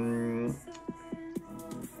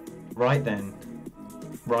 Right then.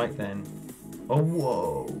 Oh,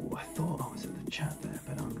 whoa, I thought I was at the chat there,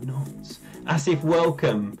 but I'm not. Asif,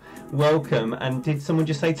 welcome, and did someone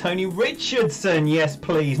just say Tony Richardson? Yes,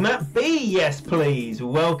 please. Matt B, yes, please.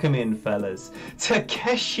 Welcome in, fellas.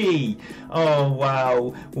 Takeshi, oh,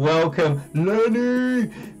 wow, welcome.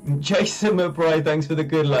 Lenny, Jason McBride, thanks for the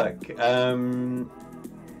good luck.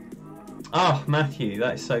 Oh, Matthew,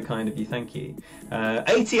 that is so kind of you, thank you.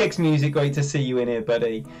 ATX Music, great to see you in here,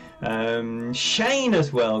 buddy. Shane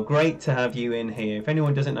as well, great to have you in here. If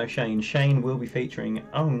anyone doesn't know Shane will be featuring...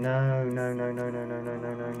 Oh, no.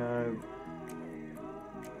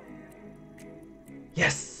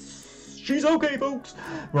 Yes! She's okay, folks!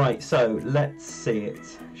 Right, so, let's see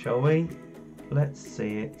it, shall we? Let's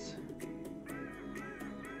see it.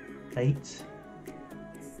 8.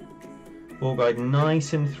 Ball guide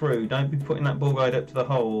nice and through. Don't be putting that ball guide up to the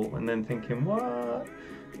hole and then thinking, what?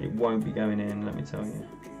 It won't be going in, let me tell you.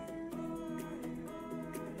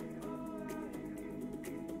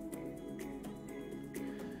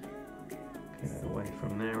 Get away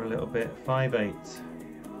from there a little bit. 5-8.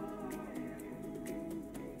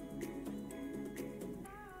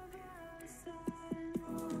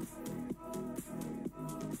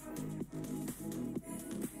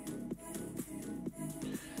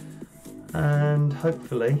 And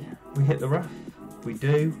hopefully we hit the rough. We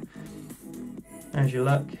do. As your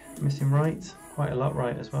luck, missing right, quite a lot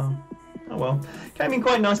right as well. Oh well, came in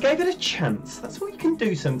quite nice. Gave it a chance. That's what you can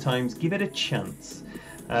do sometimes. Give it a chance.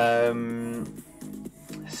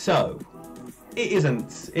 So it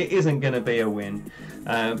isn't going to be a win.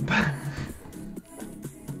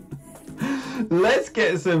 Let's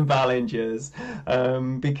get some Ballingers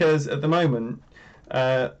because at the moment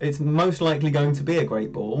it's most likely going to be a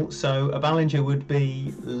great ball. So a Ballinger would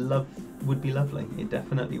be lovely. It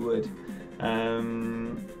definitely would.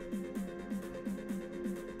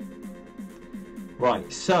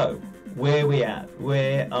 Right, so where are we at?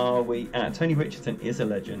 Where are we at? Tony Richardson is a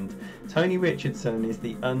legend. Tony Richardson is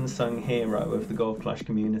the unsung hero of the Golf Clash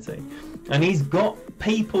community. And he's got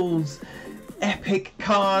people's epic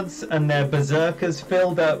cards and their berserkers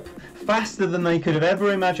filled up faster than they could have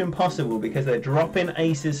ever imagined possible because they're dropping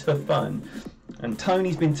aces for fun. And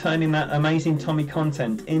Tony's been turning that amazing Tommy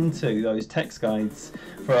content into those text guides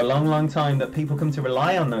for a long, long time that people come to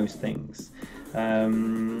rely on those things.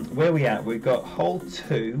 Where are we at? We've got hole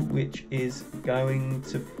 2, which is going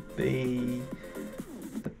to be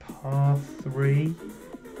the par 3.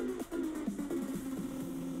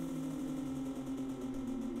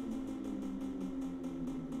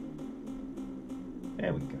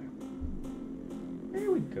 There we go. There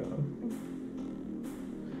we go.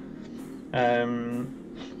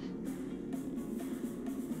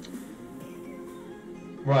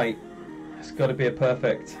 Right, it's got to be a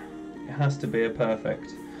perfect. It has to be a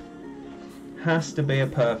perfect. Has to be a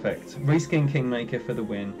perfect. Reskin Kingmaker for the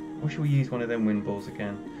win. Or should we use one of them win balls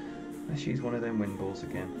again? Let's use one of them win balls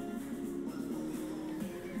again.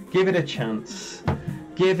 Give it a chance.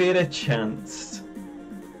 Give it a chance.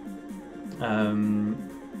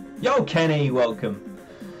 Yo, Kenny, welcome.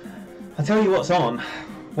 I'll tell you what's on.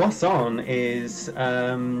 What's on is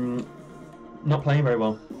not playing very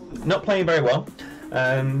well. Not playing very well.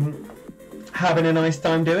 Having a nice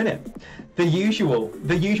time doing it. The usual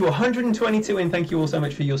 122 in. Thank you all so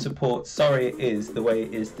much for your support. Sorry it is the way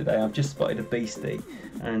it is today. I've just spotted a beastie,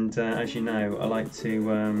 and as you know, I like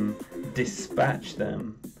to dispatch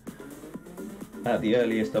them at the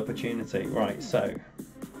earliest opportunity. Right, so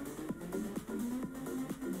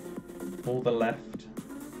all the left.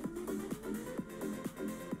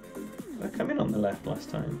 Did I come in on the left last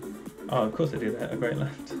time? Oh, of course I did that. A great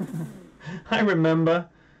left. I remember.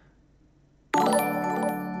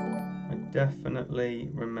 I definitely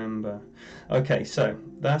remember. Okay, so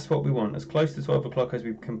that's what we want. As close to 12 o'clock as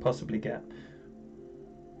we can possibly get.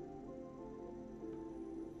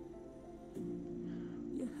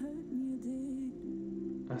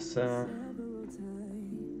 That's a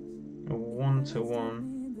 1-to-1.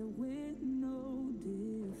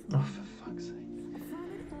 Oh, for fuck's sake.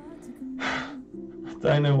 I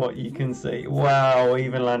don't know what you can see. Wow,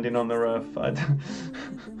 even landing on the rough.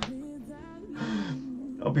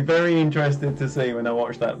 I'll be very interested to see when I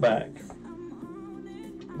watch that back.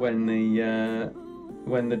 When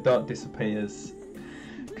the dot disappears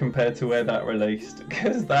compared to where that released.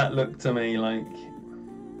 Because that looked to me like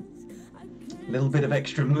a little bit of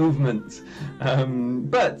extra movement.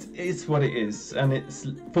 But it's what it is. And it's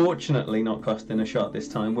fortunately not costing a shot this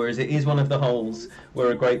time. Whereas it is one of the holes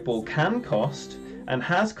where a great ball can cost. And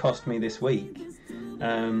has cost me this week,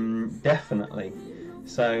 definitely.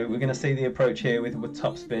 So we're going to see the approach here with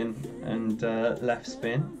top spin and left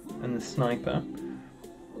spin and the sniper.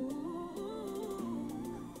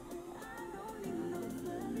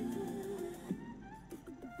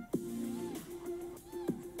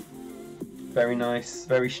 Very nice,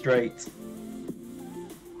 very straight.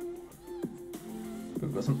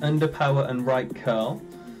 We've got some underpower and right curl.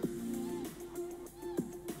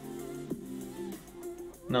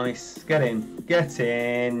 Nice, get in,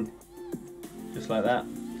 just like that,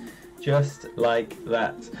 just like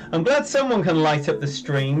that. I'm glad someone can light up the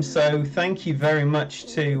stream, so thank you very much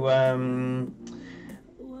to,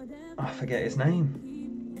 I forget his name,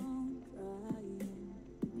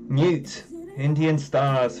 Mute, Indian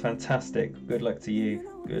Stars, fantastic, good luck to you,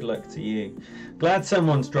 good luck to you. Glad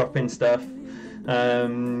someone's dropping stuff.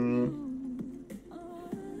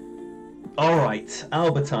 Alright,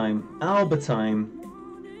 Albertine.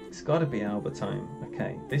 It's got to be Albertine.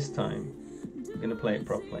 Okay, this time I'm going to play it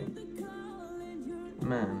properly.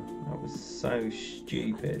 Man, that was so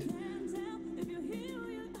stupid.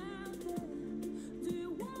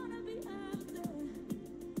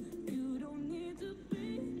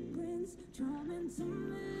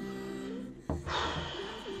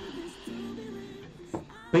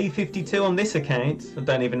 B52 on this account. I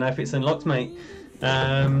don't even know if it's unlocked, mate.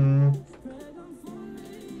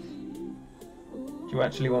 Do you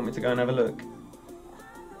actually want me to go and have a look?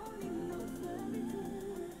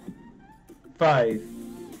 5.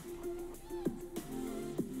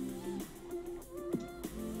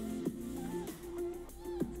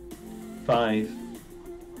 Five.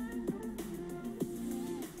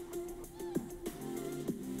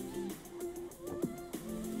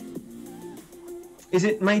 Is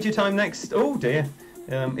it major time next? Oh dear.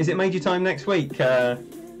 Is it major time next week,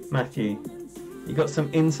 Matthew? You got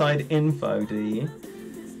some inside info, do you?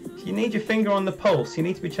 If you need your finger on the pulse, you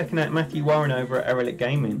need to be checking out Matthew Warren over at Erelic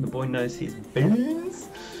Gaming. The boy knows his beans.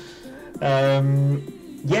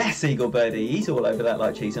 Yes, Eagle Birdie, he's all over that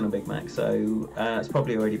like cheese on a Big Mac, so it's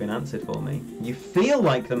probably already been answered for me. You feel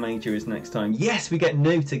like the major is next time. Yes, we get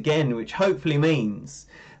Newt again, which hopefully means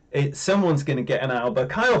someone's going to get an Alba.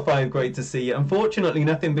 Kyle 5, great to see you. Unfortunately,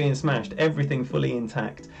 nothing being smashed, everything fully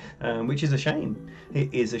intact, which is a shame.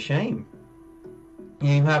 It is a shame.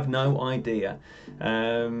 You have no idea.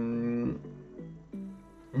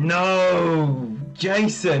 No!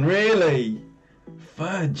 Jason, really?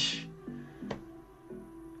 Fudge.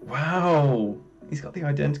 Wow, he's got the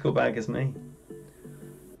identical bag as me.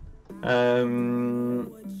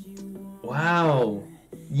 Wow.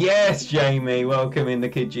 Yes, Jamie, welcome in the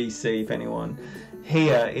Kid GC. If anyone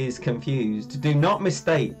here is confused, do not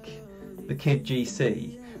mistake the Kid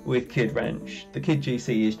GC with Kid Wrench. The Kid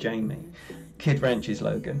GC is Jamie. Kid Wrench is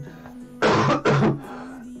Logan.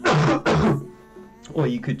 Or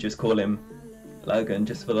you could just call him Logan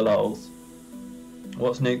just for the lols.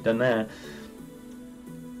 What's Nuke done there?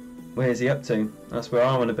 Where's he up to? That's where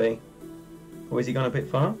I want to be. Or is he gone a bit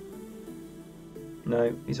far?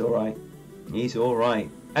 No, he's alright. He's alright.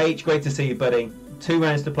 H, great to see you, buddy. 2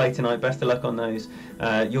 rounds to play tonight. Best of luck on those.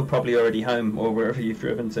 You're probably already home or wherever you've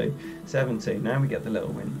driven to. 7-2. Now we get the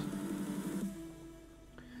little wind.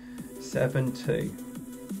 7-2.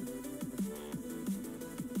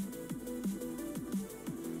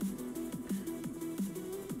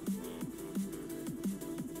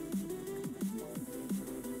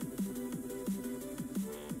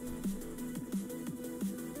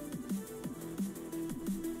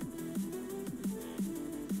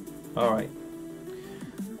 Alright,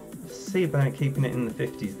 let's see about keeping it in the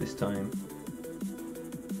 50s this time.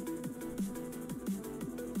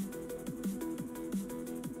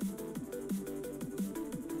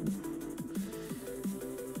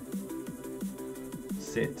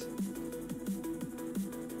 Sit.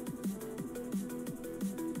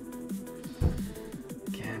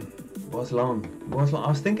 Again, was long. I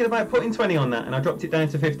was thinking about putting 20 on that and I dropped it down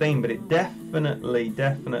to 15, but it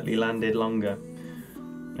definitely landed longer.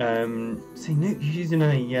 See, Nuke's using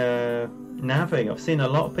a Navi. I've seen a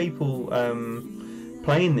lot of people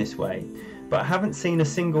playing this way, but I haven't seen a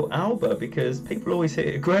single Alba because people always hit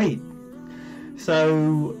it great.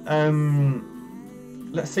 So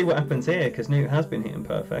let's see what happens here, because Nuke has been hitting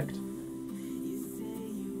perfect,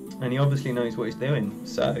 and he obviously knows what he's doing.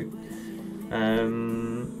 So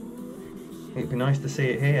it'd be nice to see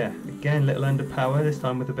it here again. Little under power this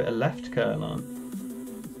time with a bit of left curl on.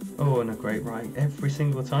 Oh, and a great right. Every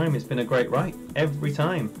single time it's been a great right. Every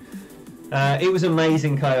time. It was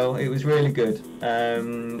amazing, Kyle. It was really good. A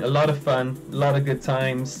lot of fun. A lot of good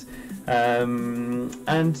times.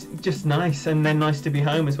 And just nice. And then nice to be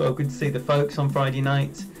home as well. Good to see the folks on Friday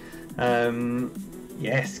night.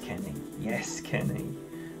 Yes, Kenny. Yes, Kenny.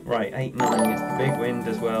 Right, 8-9. It's the big wind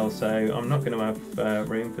as well. So I'm not going to have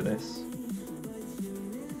room for this.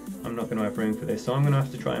 I'm not going to have room for this. So I'm going to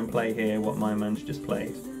have to try and play here what my man's just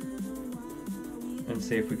played. And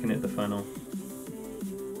see if we can hit the funnel.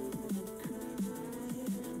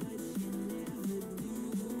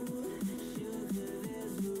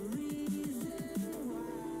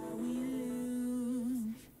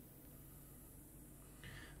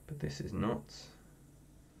 But this is not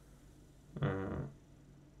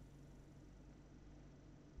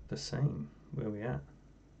the same. Where are we at?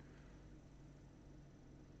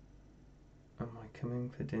 Am I coming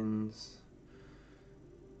for dins?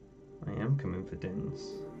 I am coming for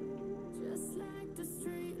dins.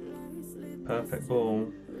 Perfect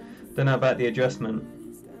ball. Don't know about the adjustment.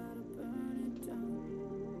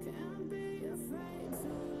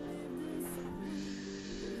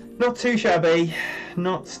 Not too shabby.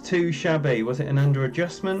 Not too shabby. Was it an under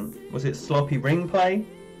adjustment? Was it sloppy ring play?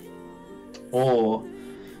 Or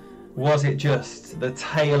was it just the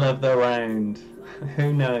tail of the round?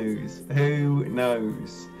 Who knows? Who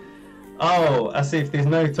knows? Oh, I see. If there's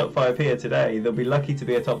no top 5 here today, they'll be lucky to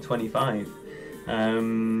be a top 25.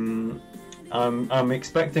 I'm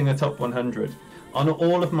expecting a top 100 on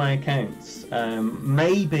all of my accounts.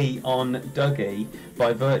 Maybe on Dougie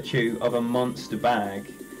by virtue of a monster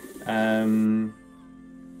bag.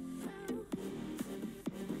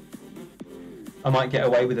 I might get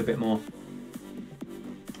away with a bit more.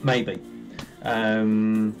 maybe.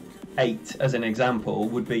 8, as an example,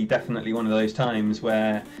 would be definitely one of those times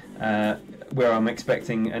where I'm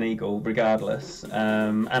expecting an eagle regardless,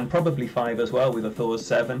 and probably 5 as well with a Thor's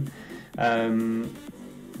 7,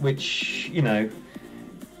 which, you know,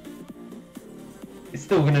 it's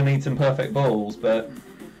still going to need some perfect balls, but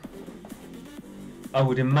I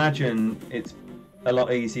would imagine it's a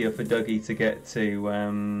lot easier for Dougie to get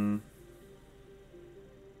to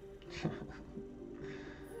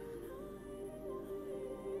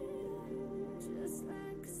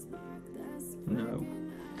no.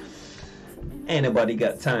 Ain't nobody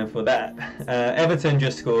got time for that. Everton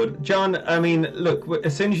just scored. John, I mean, look,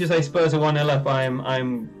 as soon as you say Spurs are 1-0 up,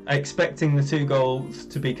 I'm expecting the 2 goals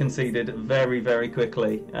to be conceded very, very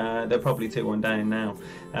quickly. They're probably 2-1 down now.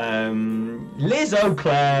 Liz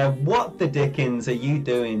O'Clair, what the dickens are you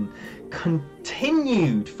doing?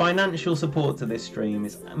 Continued financial support to this stream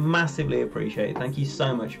is massively appreciated. Thank you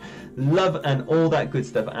so much. Love and all that good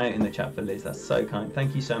stuff out in the chat for Liz. That's so kind.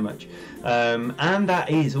 Thank you so much. And that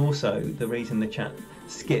is also the reason the chat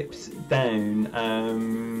skips down.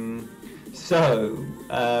 Where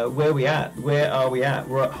are we at? We're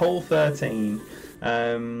at hole 13,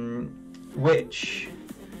 which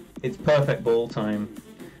it's perfect ball time.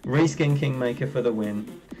 Reskin Kingmaker for the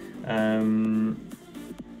win.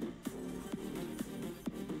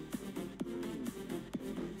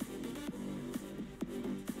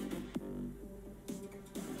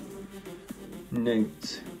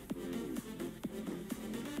 Newt.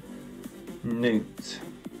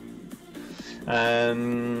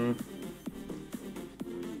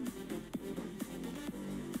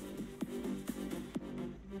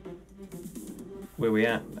 Where we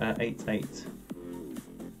at? 8-8.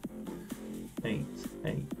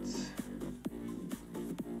 8-8.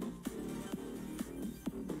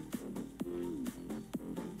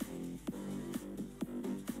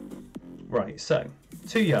 Right, so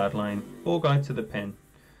 2-yard line, ball guide to the pin,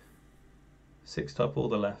 6 top all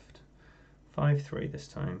the left, 5-3 this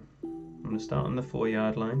time. I'm going to start on the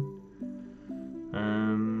 4-yard line.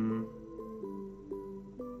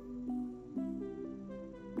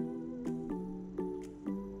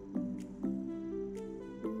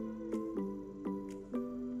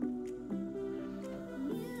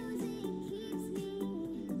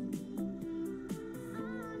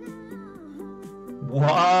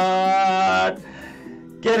 What?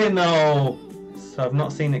 Get in the hole. So I've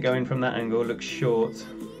not seen it go in from that angle. It looks short.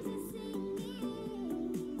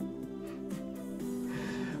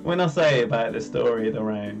 When I say about the story of the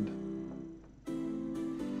round,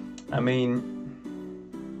 I mean,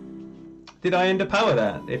 did I underpower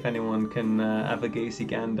that? If anyone can have a goosey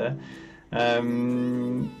gander.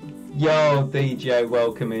 Yo, DJ,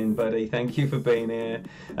 welcome in, buddy. Thank you for being here.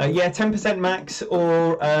 Yeah, 10% max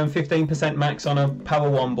or 15% max on a Power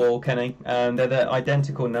 1 ball, Kenny. They're the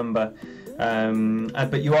identical number.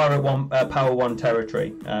 But you are at Power 1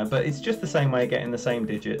 territory. But it's just the same way of getting the same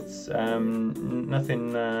digits.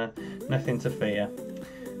 Nothing to fear.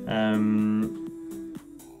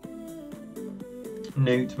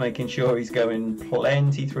 Newt making sure he's going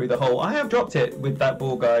plenty through the hole. I have dropped it with that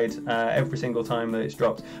ball guide every single time that it's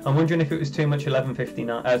dropped. I'm wondering if it was too much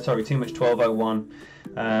 11:59. Sorry, too much 12:01.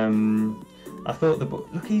 I thought the ball.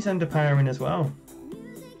 Look, he's underpowering as well,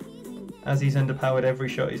 as he's underpowered every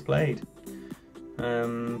shot he's played.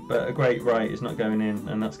 But a great right is not going in,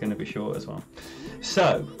 and that's going to be short as well.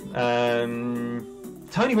 So.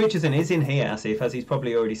 Tony Richardson is in here, Asif, as he's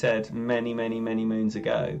probably already said many moons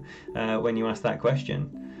ago when you asked that question.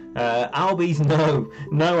 Albies, no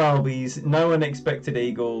Albies, no unexpected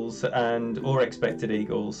eagles or expected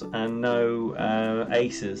eagles, and no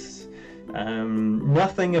aces.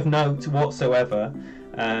 Nothing of note whatsoever.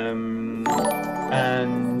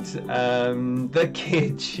 The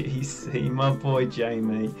kid GC, my boy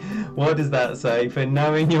Jamie. What does that say? For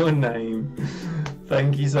knowing your name.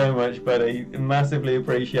 Thank you so much, buddy. Massively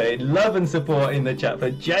appreciated. Love and support in the chat for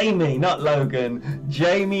Jamie, not Logan.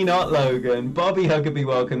 Jamie, not Logan. Bobby Huckabee,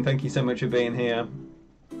 welcome. Thank you so much for being here.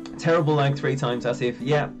 Terrible lag 3 times, as if,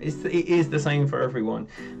 yeah, it is the same for everyone.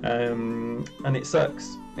 And it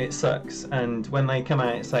sucks. It sucks. And when they come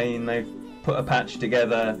out saying they've put a patch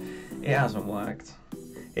together, it hasn't worked.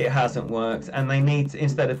 It hasn't worked, and they need to,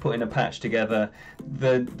 instead of putting a patch together,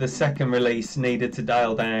 the second release needed to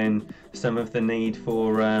dial down some of the need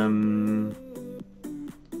for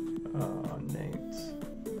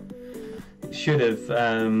should have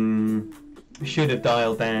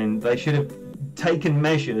dialed down. They should have taken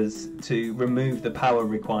measures to remove the power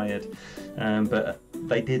required, but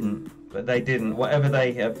they didn't. but they didn't. Whatever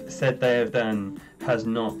they have said they have done has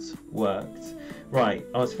not worked. Right,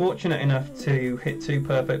 I was fortunate enough to hit 2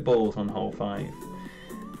 perfect balls on hole 5.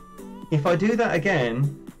 If I do that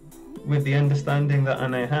again, with the understanding that I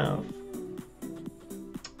now have,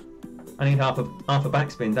 I need half a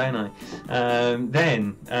backspin, don't I?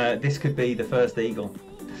 Then this could be the first eagle.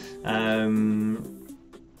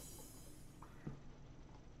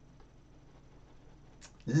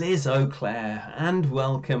 Liz O'Clair, and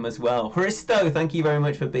welcome as well. Christo, thank you very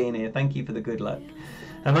much for being here. Thank you for the good luck.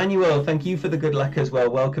 Emmanuel, thank you for the good luck as well.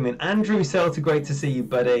 Welcome in. Andrew Selter, great to see you,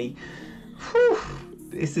 buddy. Whew.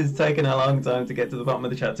 This has taken a long time to get to the bottom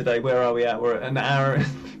of the chat today. Where are we at? We're at an hour and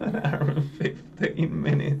 15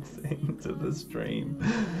 minutes into the stream.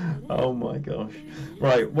 Oh my gosh.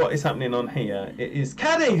 Right, what is happening on here? It is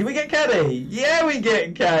Caddy. Do we get Caddy? Yeah, we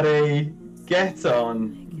get Caddy. Get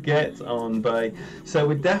on, babe. So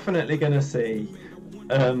we're definitely going to see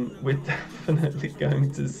an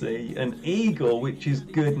eagle, which is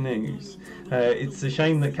good news. It's a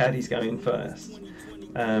shame that Caddy's going first,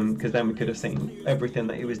 because then we could have seen everything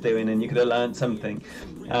that he was doing and you could have learned something.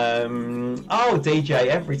 Oh, DJ,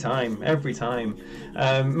 every time.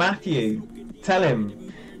 Matthew, tell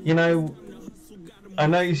him, you know, I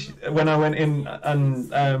know when I went in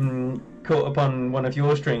and caught up on one of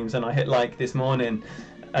your streams and I hit like this morning,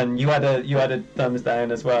 and you had a thumbs down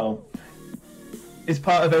as well. It's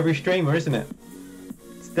part of every streamer, isn't it?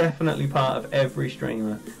 It's definitely part of every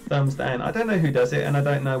streamer. Thumbs down. I don't know who does it, and I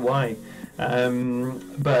don't know why.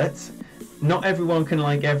 But not everyone can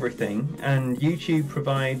like everything, and YouTube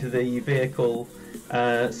provide the vehicle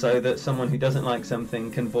so that someone who doesn't like something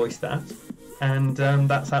can voice that, and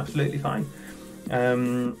that's absolutely fine.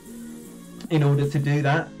 In order to do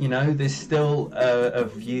that, you know, there's still a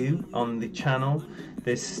view on the channel.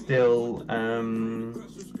 There's still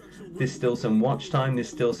some watch time. There's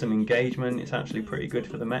still some engagement. It's actually pretty good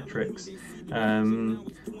for the metrics,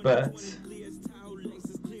 but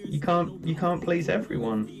you can't please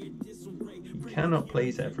everyone. You cannot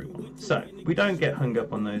please everyone. So we don't get hung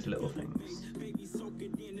up on those little things.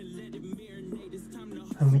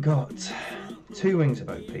 And we got 2 wings of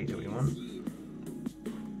OP. Do we want?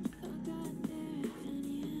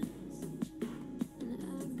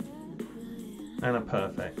 And a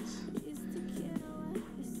perfect.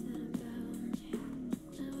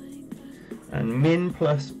 And min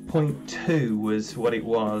plus 0.2 was what it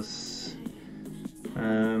was.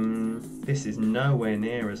 This is nowhere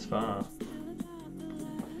near as far.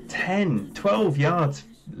 12 yards.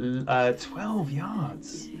 12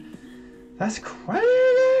 yards. That's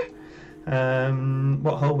crazy.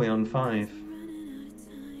 What hole are we on? 5.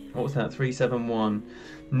 What was that? 371.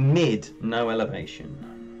 Mid, no elevation.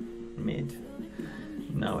 Mid,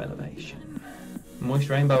 no elevation. Moist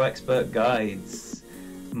Rainbow Expert Guides.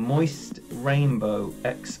 Moist Rainbow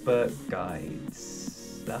Expert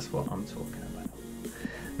Guides. That's what I'm talking about.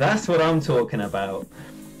 That's what I'm talking about.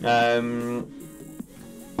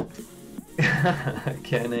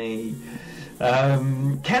 Kenny.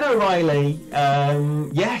 Ken O'Reilly.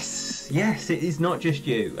 Yes, it is not just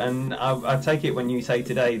you. And I take it when you say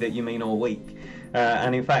today that you mean all week.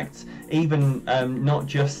 And in fact, even not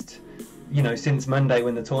just, you know, since Monday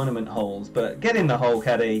when the tournament holds, but get in the hole,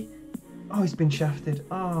 Caddy. Oh, he's been shafted.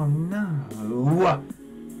 Oh, no.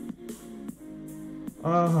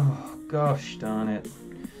 Oh, gosh darn it.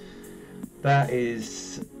 That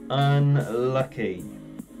is unlucky.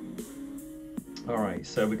 Alright,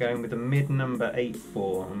 so we're going with a mid number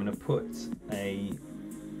 8-4. I'm going to put a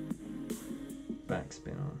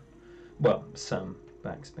backspin on. Well, some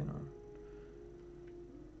backspin on.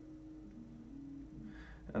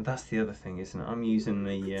 And that's the other thing, isn't it? I'm using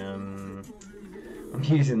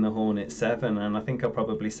the Hornet 7, and I think I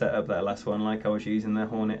probably set up that last one like I was using the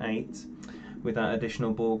Hornet 8 with that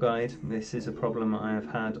additional ball guide. This is a problem I have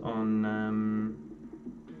had on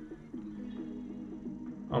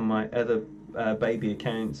my other baby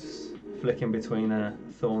accounts, flicking between a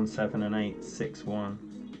Thorn 7 and 8, 6-1.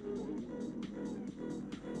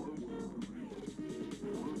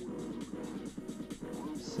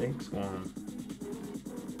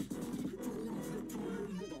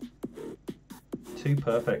 Two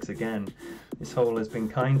perfects again. This hole has been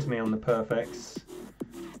kind to me on the perfects,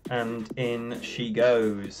 and in she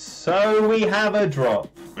goes. So we have a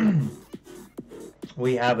drop.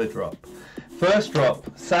 We have a drop. First drop.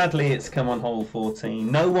 Sadly, it's come on hole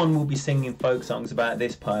 14. No one will be singing folk songs about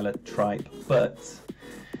this pile of tripe, but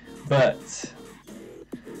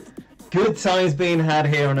good times being had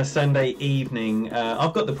here on a Sunday evening.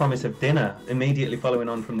 I've got the promise of dinner immediately following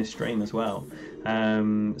on from this stream as well.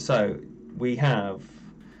 So we have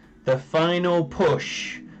the final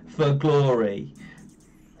push for glory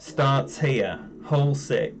starts here. Hole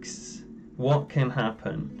 6. What can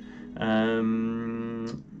happen?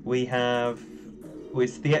 We have...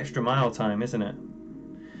 It's the extra mile time, isn't it?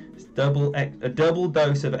 It's a double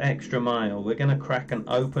dose of extra mile. We're going to crack an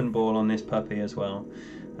open ball on this puppy as well.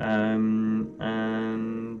 And...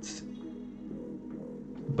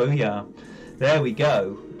 Booyah. There we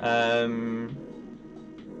go.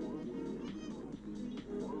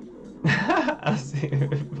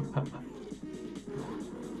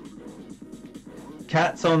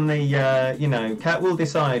 Cat's on the, you know, Cat will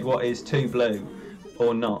decide what is too blue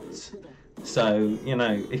or not. So, you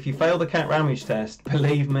know, if you fail the cat ramage test,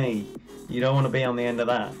 believe me, you don't want to be on the end of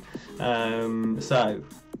that. So,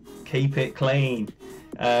 keep it clean.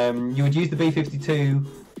 You would use the B52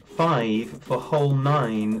 5 for hole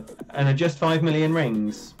 9 and adjust 5 million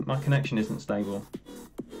rings. My connection isn't stable.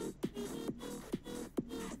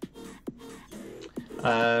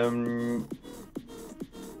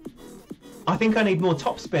 I think I need more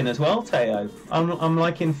top spin as well, Teo. I'm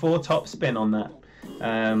liking 4 top spin on that.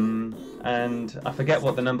 And I forget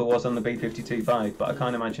what the number was on the B52.5, but I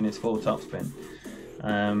can't imagine it's 4 top spin.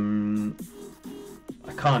 I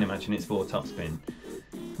can't imagine it's 4 top spin.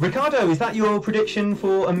 Ricardo, is that your prediction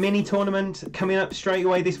for a mini tournament coming up straight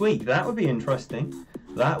away this week? That would be interesting.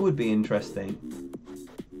 That would be interesting.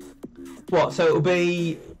 What, so it'll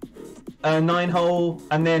be a 9-hole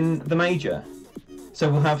and then the major? So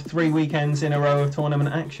we'll have 3 weekends in a row of tournament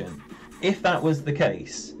action. If that was the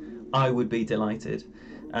case, I would be delighted.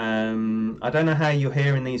 I don't know how you're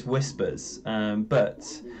hearing these whispers,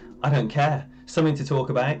 but I don't care. Something to talk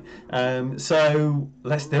about. So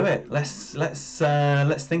let's do it. Let's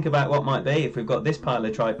think about what might be if we've got this pile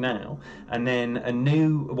of tribe now, and then a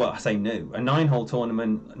new, well, I say new, a 9-hole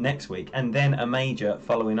tournament next week, and then a major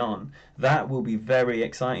following on. That will be very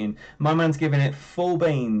exciting. My man's giving it full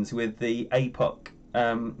beans with the APOC,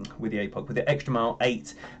 with the extra mile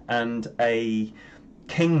 8 and a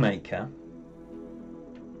Kingmaker.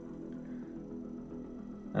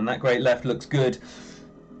 And that great left looks good.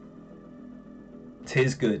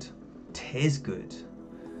 Tis good. Tis good.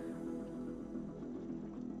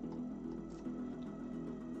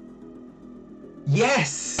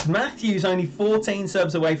 Yes, Matthew's only 14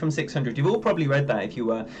 subs away from 600. You've all probably read that if you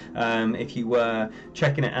were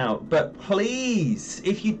checking it out. But please,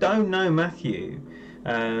 if you don't know Matthew,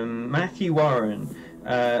 Matthew Warren,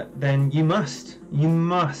 then you must.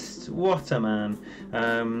 What a man.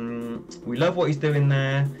 We love what he's doing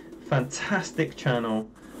there. Fantastic channel.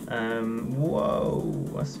 Whoa,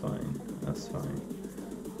 that's fine. That's fine.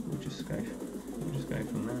 We'll just go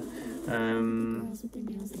from there.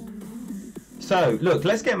 So look,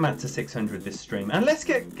 let's get Matt to 600 this stream, and let's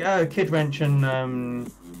get Kid Wrench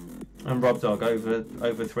and Rob Dog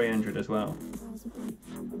over 300 as well.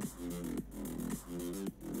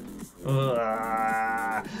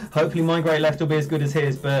 Hopefully my great left will be as good as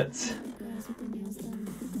his, but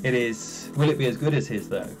it is. Will it be as good as his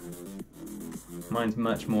though? Mine's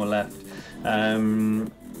much more left.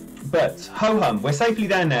 But ho-hum, we're safely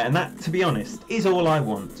down there, and that, to be honest, is all I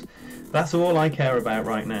want. That's all I care about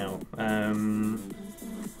right now. And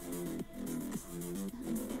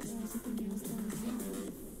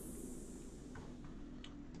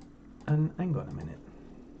hang on a minute.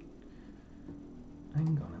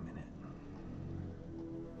 Hang on a minute.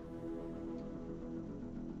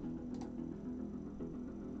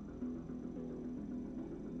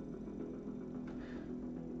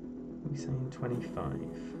 We're saying 25.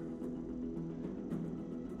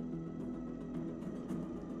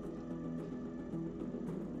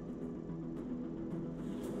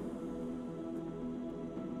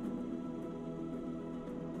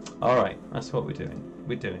 All right, that's what we're doing.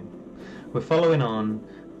 We're following on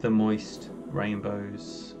the Moist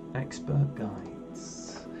Rainbows Expert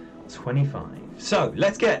Guides. 25. So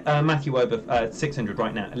let's get Matthew over 600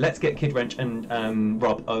 right now. Let's get Kid Wrench and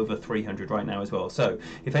Rob over 300 right now as well. So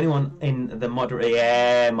if anyone in the moderate,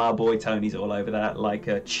 yeah, my boy Tony's all over that like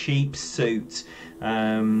a cheap suit.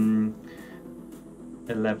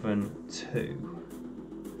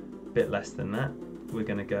 11.2. Bit less than that. We're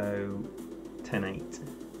gonna go 10.8.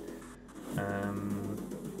 I'm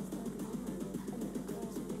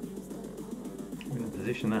going to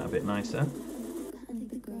position that a bit nicer,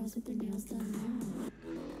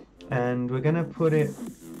 and we're going to put it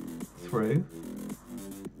through.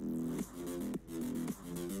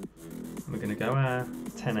 We're going to go our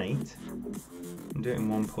 10.8 and do it in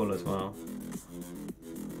one pull as well.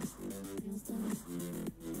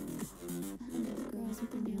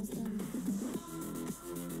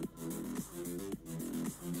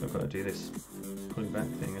 So I've got to do this pulling back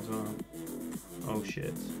thing as well. Oh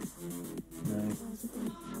shit. No.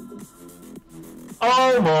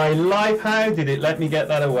 Oh my life, how did it let me get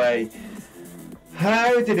that away?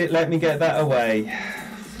 How did it let me get that away?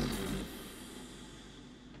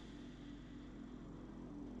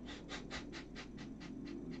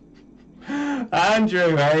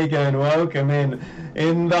 Andrew Hagen, welcome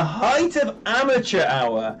in the height of amateur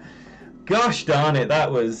hour. Gosh darn it,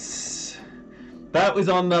 that was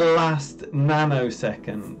on the last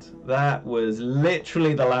nanosecond. That was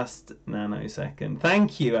literally the last nanosecond.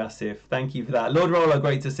 Thank you, Asif. Thank you for that. Lord Rollo,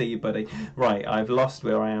 great to see you, buddy. Right, I've lost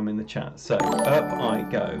where I am in the chat. So, up I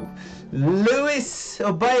go. Luis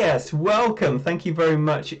Obeas, welcome. Thank you very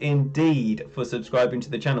much indeed for subscribing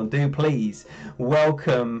to the channel. Do please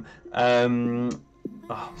welcome... oh, I'm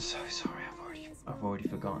so sorry. I've already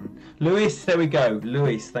forgotten. Luis, there we go.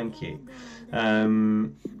 Luis, thank you.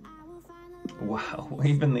 Wow,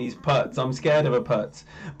 even these putts. I'm scared of a putt.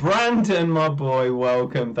 Brandon, my boy,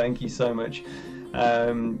 welcome. Thank you so much.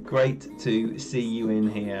 Great to see you in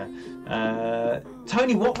here.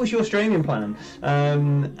 Tony, what was your streaming plan?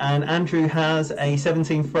 And Andrew has a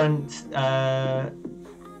 17 front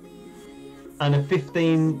and a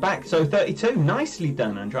 15 back, so 32. Nicely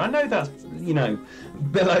done, Andrew. I know that's, you know,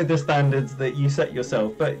 below the standards that you set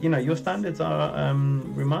yourself, but, you know, your standards are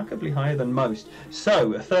remarkably higher than most.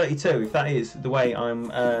 So, 32, if that is the way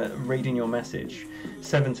I'm reading your message,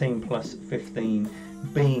 17 plus 15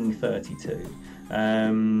 being 32,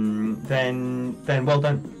 then well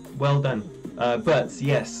done, well done. But,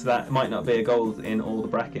 yes, that might not be a goal in all the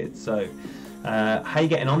brackets, so how are you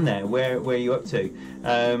getting on there? Where are you up to?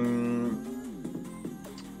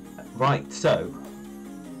 Right, so,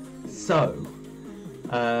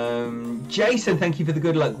 Jason, thank you for the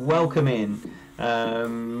good luck. Welcome in.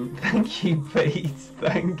 Thank you, Pete.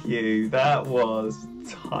 Thank you. That was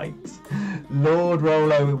tight. Lord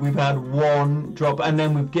Rollo, we've had one drop, and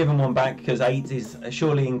then we've given one back because 8 is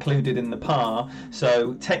surely included in the par.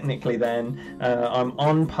 So technically, then I'm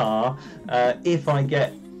on par if I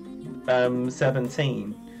get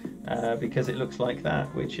 17, because it looks like that,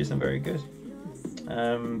 which isn't very good.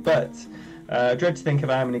 But dread to think of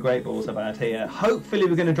how many great balls I've had here. Hopefully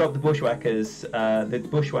we're going to drop the Bushwhackers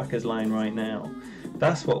line right now.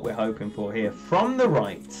 That's what we're hoping for here. From the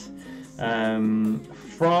right,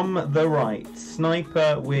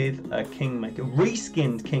 Sniper with a Kingmaker,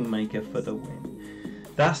 reskinned Kingmaker for the win.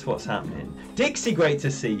 That's what's happening. Dixie, great to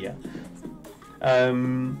see you.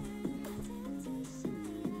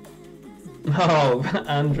 Oh,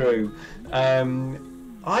 Andrew.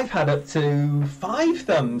 I've had up to 5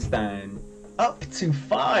 thumbs down. Up to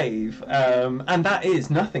 5. And that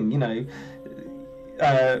is nothing, you know.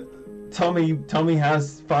 Tommy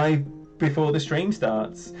has 5 before the stream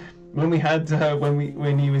starts. When we had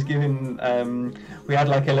when he was giving we had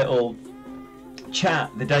like a little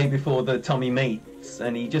chat the day before the Tommy meets,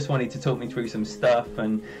 and he just wanted to talk me through some stuff,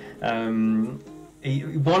 and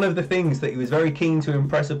one of the things that he was very keen to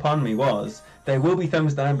impress upon me was there will be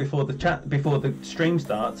thumbs down before the stream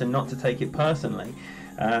starts, and not to take it personally,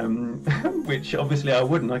 which obviously I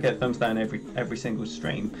wouldn't. I get thumbs down every single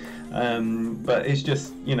stream, but it's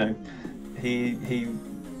just, you know, he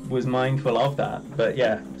was mindful of that. But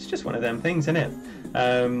yeah, it's just one of them things, isn't it?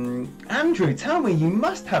 Andrew, tell me, you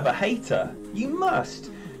must have a hater. You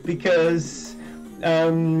must, because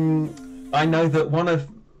I know that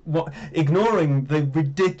ignoring the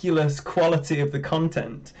ridiculous quality of the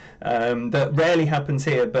content that rarely happens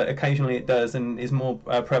here, but occasionally it does, and is more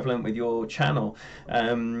prevalent with your channel.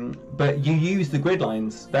 But you use the grid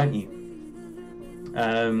lines, don't you?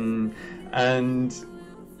 And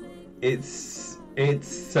it's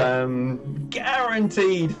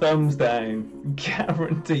guaranteed thumbs down,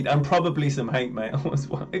 guaranteed, and probably some hate mail as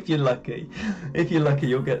well. If you're lucky,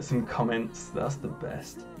 you'll get some comments. That's the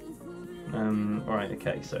best. Alright,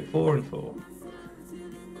 okay, so 4 and 4.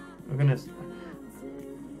 I'm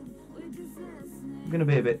gonna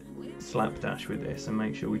be a bit slapdash with this and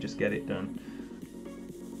make sure we just get it done.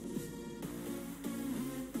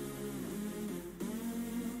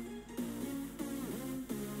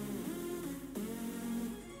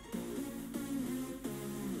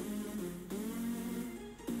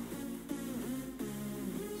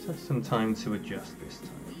 So some time to adjust this time.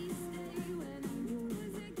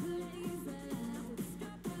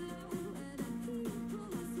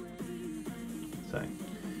 So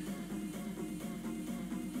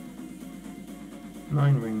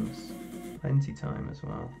 9 rings, plenty time as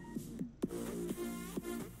well.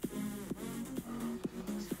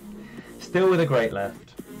 Still with a great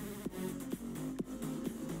left.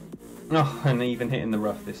 Oh, and even hitting the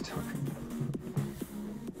rough this time.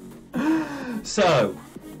 So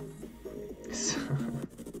So,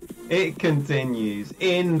 it continues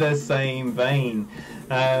in the same vein.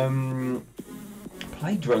 Play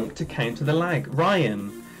drunk to counter the lag.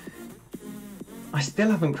 Ryan, I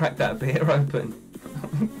still haven't cracked that beer open.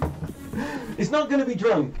 It's not going to be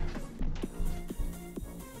drunk.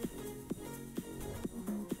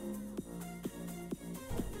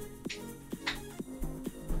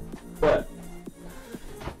 But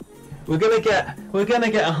we're gonna get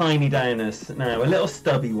a Heine downers now, a little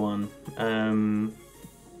stubby one.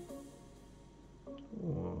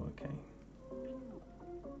 Okay.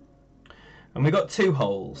 And we got 2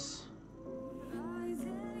 holes.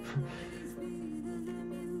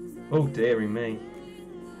 Oh dearie me.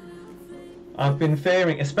 I've been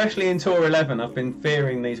fearing, especially in Tour 11, I've been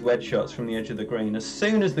fearing these wedge shots from the edge of the green. As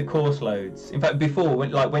soon as the course loads, in fact before,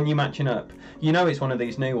 when you're matching up, you know it's one of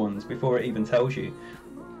these new ones before it even tells you.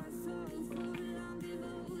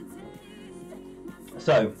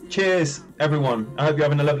 So, cheers everyone. I hope you're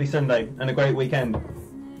having a lovely Sunday and a great weekend.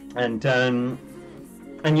 And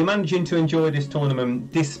you're managing to enjoy this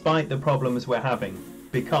tournament despite the problems we're having,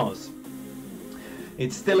 because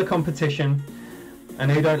it's still a competition, and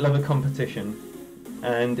who don't love a competition?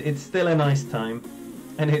 And it's still a nice time,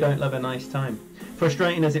 and who don't love a nice time?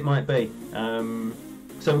 Frustrating as it might be.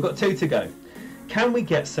 So we've got 2 to go. Can we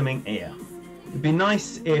get something here? It'd be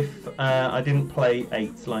nice if I didn't play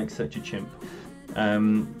 8 like such a chimp.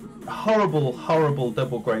 Horrible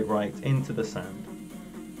double great right into the sand.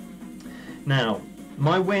 Now,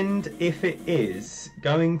 my wind, if it is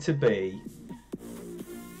going to be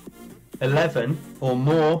 11 or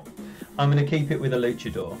more, I'm going to keep it with a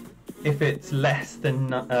luchador. If it's less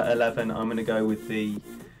than 11, I'm going to go with the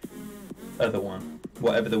other one,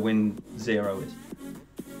 whatever the wind 0 is.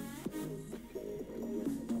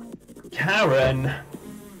 Karen,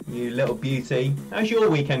 you little beauty, how's your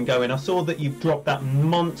weekend going? I saw that you've dropped that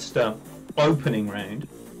monster opening round.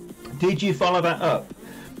 Did you follow that up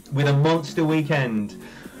with a monster weekend,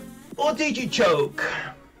 or did you choke?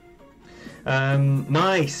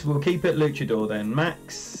 Nice, we'll keep it luchador then.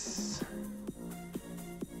 Max,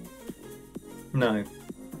 no,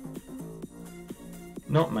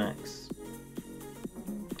 not max.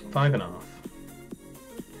 5.5.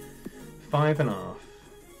 5.5.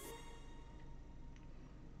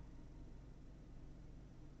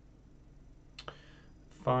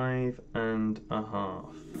 5.5.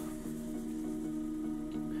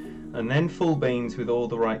 And then full beans with all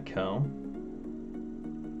the right curl.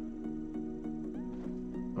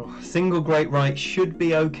 Oh, single great right should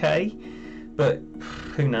be okay, but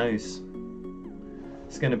who knows?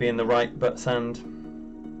 It's going to be in the right butt sand.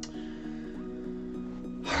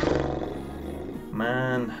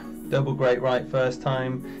 Man, double great right first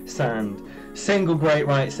time, sand. Single great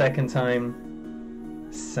right second time,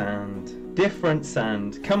 sand. Different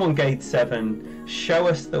sand. Come on, gate 7, show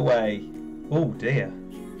us the way. Oh dear.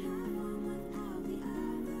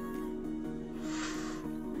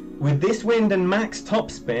 With this wind and max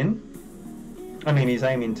topspin, I mean he's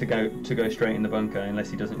aiming to go straight in the bunker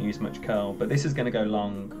unless he doesn't use much curl, but this is going to go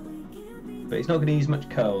long. But he's not going to use much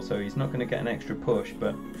curl, so he's not going to get an extra push.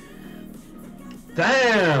 But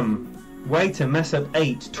damn, way to mess up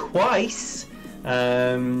 8 twice.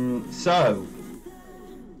 So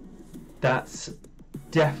that's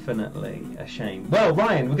definitely a shame. Well,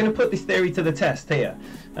 Ryan, we're going to put this theory to the test here.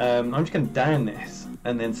 I'm just going to down this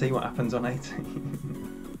and then see what happens on 18.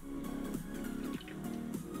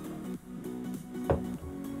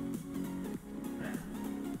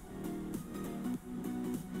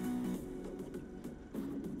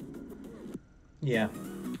 Yeah,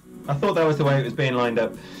 I thought that was the way it was being lined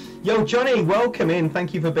up. Yo, Johnny, welcome in.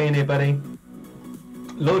 Thank you for being here, buddy.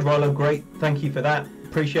 Lord Rollo, great. Thank you for that.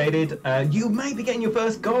 Appreciated. You may be getting your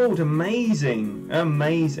first gold. Amazing.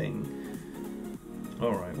 Amazing.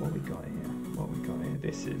 All right, what we got here? What we got here?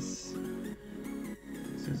 This is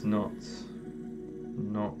not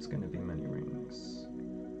going to be many rings.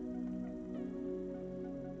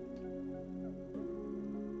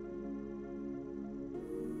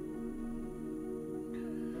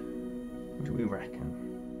 What do we reckon?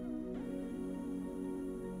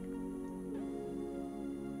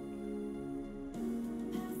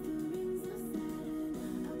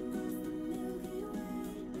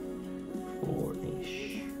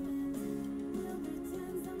 Four-ish.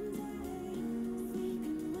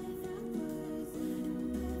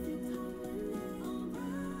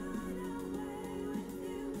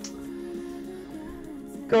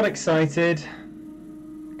 Got excited.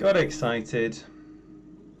 Got excited.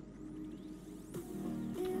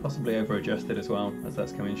 Possibly over-adjusted as well, as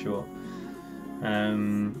that's coming short.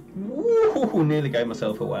 Woo, nearly gave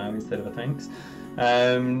myself a wow instead of a thanks.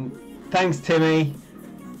 Thanks, Timmy.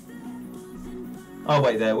 Oh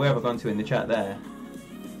wait, there. Where have I gone to in the chat there?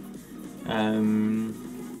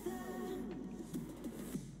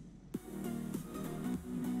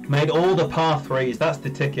 Made all the par threes. That's the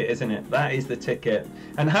ticket, isn't it? That is the ticket.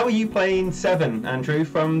 And how are you playing 7, Andrew?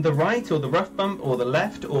 From the right, or the rough bump, or the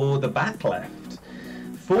left, or the back left?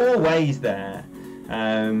 4 ways there.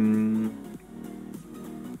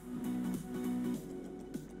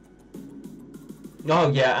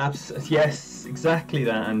 Oh yeah, yes, exactly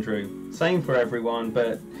that, Andrew. Same for everyone,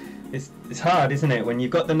 but it's hard, isn't it? When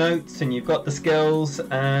you've got the notes and you've got the skills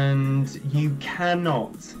and you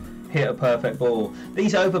cannot hit a perfect ball.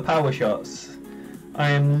 These overpower shots,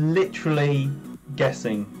 I am literally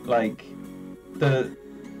guessing. Like it's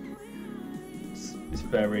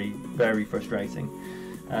very, very frustrating.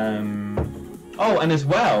 Oh, and as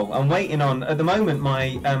well, I'm waiting on, at the moment,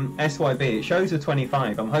 my SYB, it shows a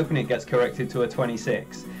 25. I'm hoping it gets corrected to a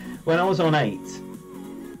 26. When I was on 8,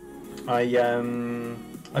 I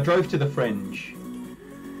drove to the Fringe,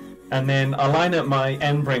 and then I line up my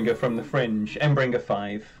Endbringer from the Fringe, Endbringer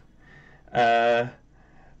 5.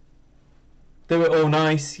 Do it all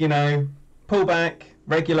nice, you know, pull back,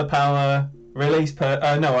 regular power, release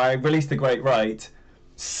I released the Great Right,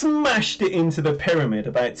 smashed it into the pyramid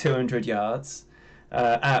about 200 yards,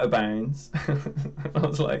 out of bounds. I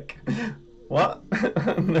was like, what?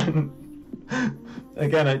 And then,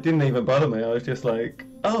 again, it didn't even bother me. I was just like,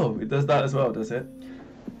 oh, it does that as well, does it?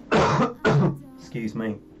 Excuse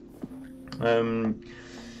me.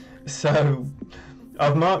 So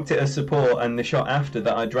I've marked it as support, and the shot after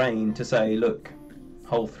that I drained to say, look,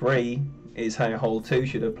 hole 3 is how hole 2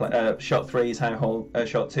 should have played. Shot 3 is how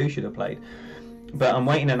shot 2 should have played. But I'm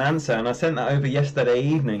waiting an answer, and I sent that over yesterday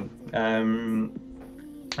evening.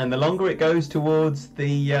 And the longer it goes towards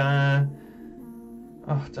the...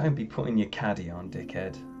 Oh, don't be putting your caddy on,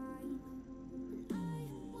 dickhead.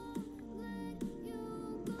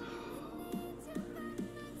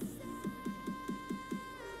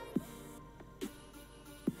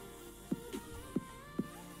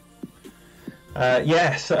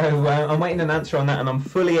 Yeah, so I'm waiting an answer on that, and I'm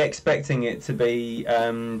fully expecting it to be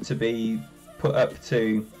put up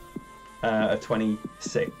to a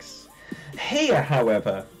 26. Here,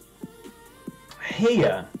 however,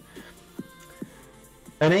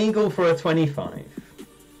 an eagle for a 25.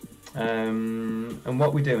 And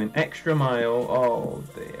what we're doing, extra mile. Oh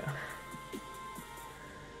dear,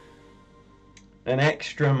 an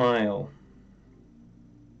extra mile.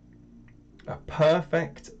 A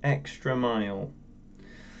perfect extra mile.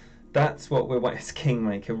 That's what we're waiting. It's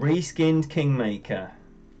Kingmaker, reskinned Kingmaker.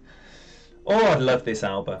 Oh, I'd love this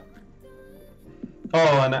Alba.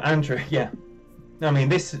 Oh, and Andrew, yeah. I mean,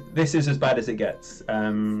 this is as bad as it gets.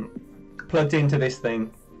 Plugged into this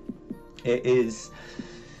thing,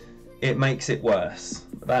 it makes it worse.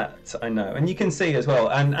 That I know, and you can see as well.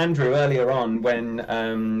 And Andrew, earlier on, when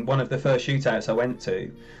one of the first shootouts I went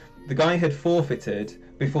to, the guy had forfeited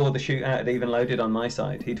before the shootout had even loaded on my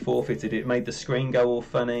side. He'd forfeited. It made the screen go all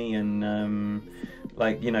funny, and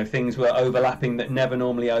like, you know, things were overlapping that never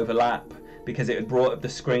normally overlap because it had brought up the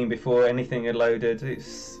screen before anything had loaded.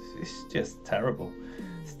 It's just terrible.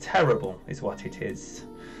 It's terrible is what it is.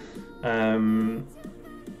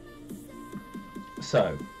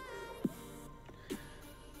 So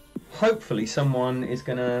hopefully someone is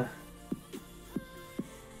gonna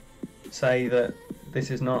say that this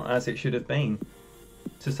is not as it should have been.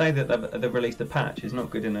 To say that they've released a patch is not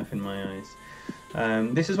good enough in my eyes.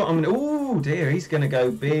 This is what I'm gonna... Oh dear, he's gonna go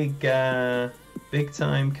big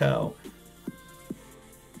time curl.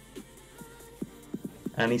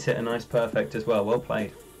 And he's hit a nice perfect as well. Well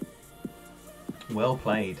played. Well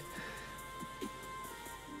played.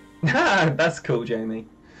 That's cool, Jamie.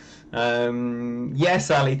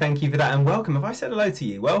 Yes, Ali, thank you for that, and welcome. Have I said hello to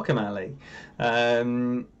you? Welcome, Ali.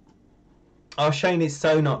 Oh, Shane is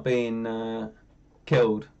so not being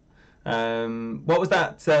killed. What was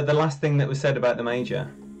that? The last thing that was said about the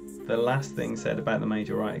major. The last thing said about the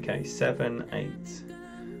major. Right. Okay. 7, 8.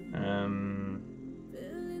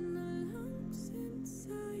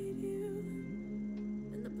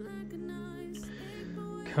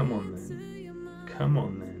 Come on then. Come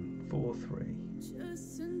on then. 4, 3.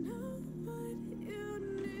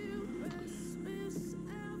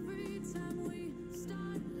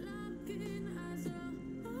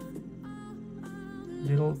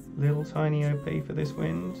 Little tiny OP for this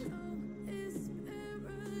wind.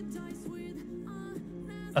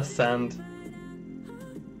 A sand.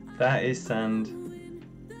 That is sand.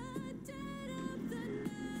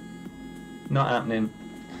 Not happening.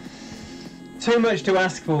 Too much to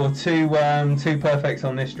ask for. Two perfects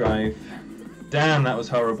on this drive. Damn, that was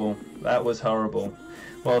horrible. That was horrible.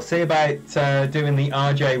 Well, see about doing the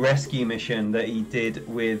RJ rescue mission that he did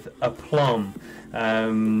with aplomb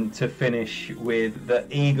to finish with the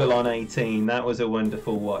Eagle on 18. That was a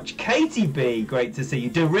wonderful watch. Katie B, great to see you.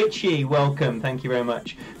 DeRicci, welcome. Thank you very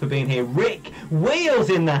much for being here. Rick Wheels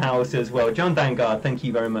in the house as well. John Dangard, thank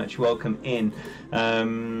you very much. Welcome in.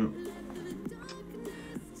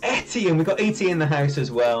 Etienne, we've got E.T. in the house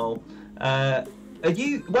as well. Are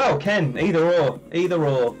you... Well, Ken, either or. Either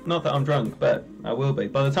or. Not that I'm drunk, but I will be.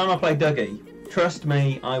 By the time I play Dougie, trust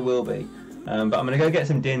me, I will be. But I'm going to go get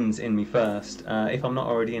some dins in me first, if I'm not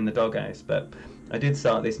already in the doghouse. But I did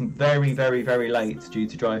start this very, very, very late due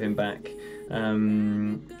to driving back.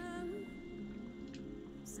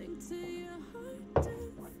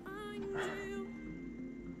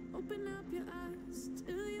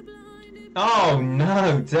 Oh,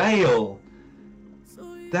 no, Dale.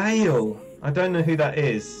 Dale. I don't know who that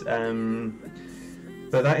is,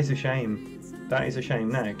 but that is a shame. That is a shame.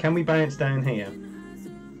 Now, can we bounce down here?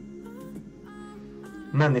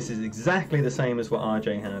 Man, this is exactly the same as what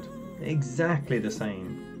RJ had. Exactly the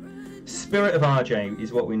same. Spirit of RJ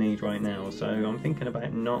is what we need right now, so I'm thinking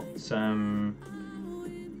about not...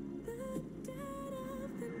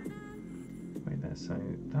 Wait there, so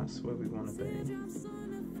that's where we want to be.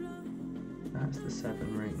 That's the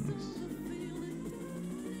 7 rings.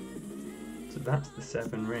 So that's the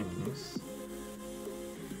 7 rings.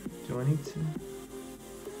 Do I need to?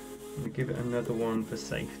 I'm going to give it another one for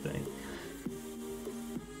safety.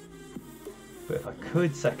 But if I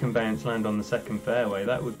could second bounce land on the second fairway,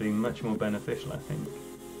 that would be much more beneficial, I think.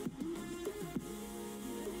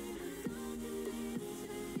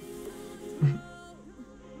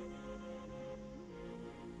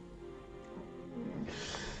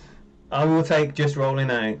 I will take just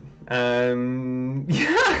rolling out.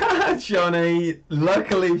 Yeah, Johnny,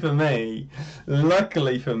 luckily for me,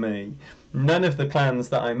 none of the clans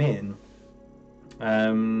that I'm in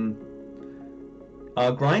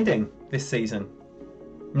are grinding this season.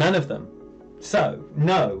 None of them. So,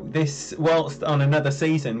 no, this, whilst on another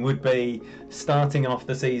season, would be starting off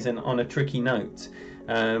the season on a tricky note.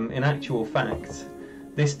 In actual fact,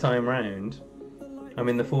 this time round, I'm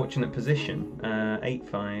in the fortunate position.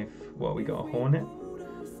 8-5, what, we got a Hornet?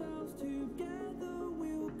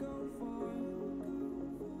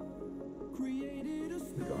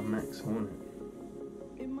 We got a Max Hornet.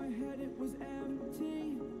 In my head it was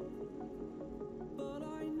empty, but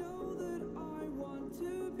I know that I want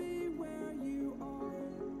to be where you are.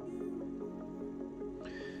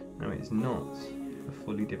 No, it's not a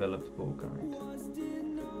fully developed ball guide.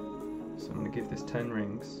 So I'm going to give this 10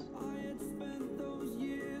 rings.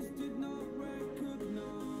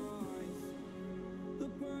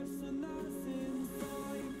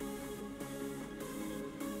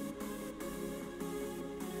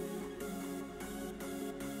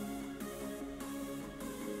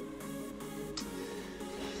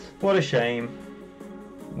 What a shame.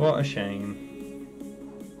 What a shame.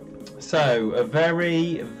 So, a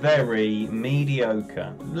very, very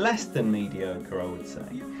mediocre, less than mediocre, I would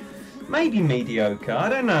say. Maybe mediocre, I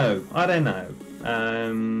don't know.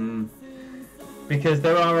 Because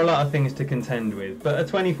there are a lot of things to contend with, but a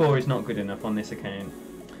 24 is not good enough on this account.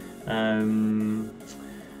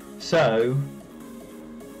 So,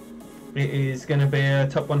 it is going to be a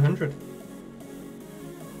top 100.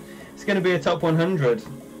 It's going to be a top 100.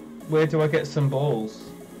 Where do I get some balls?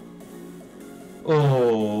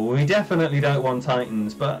 Oh, we definitely don't want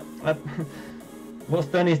Titans, but what's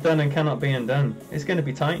done is done and cannot be undone. It's going to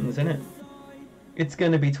be Titans, isn't it? It's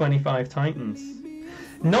going to be 25 Titans.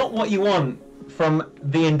 Not what you want from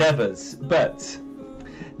the Endeavours, but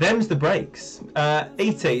them's the breaks.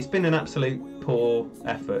 ET, it's been an absolute poor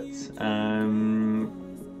effort.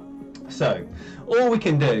 So, all we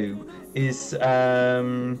can do is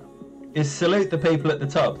salute the people at the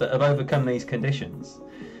top that have overcome these conditions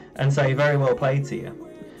and say very well played to you.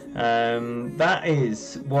 That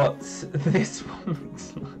is what this one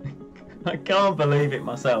looks like. I can't believe it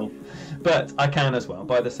myself, but I can as well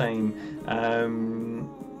by the same.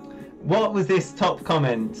 What was this top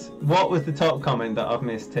comment? What was the top comment that I've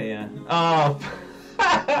missed here? Oh,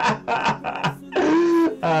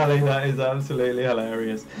 Ali, that is absolutely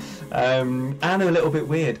hilarious. And a little bit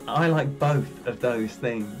weird. I like both of those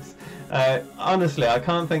things. Honestly, I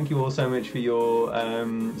can't thank you all so much for your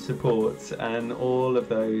support and all of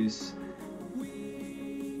those.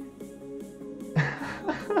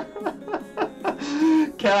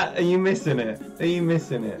 Kat, are you missing it? Are you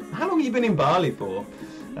missing it? How long have you been in Bali for?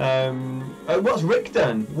 What's Rick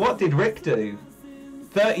done? What did Rick do?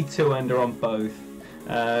 32 under on both.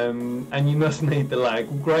 And you must need the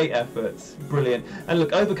lag. Great efforts, brilliant. And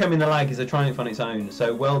look, overcoming the lag is a triumph on its own.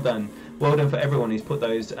 So well done for everyone who's put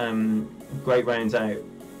those great rounds out.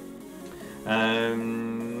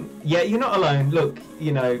 Yeah, you're not alone. Look,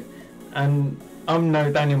 you know, and I'm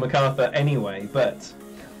no Daniel MacArthur anyway, but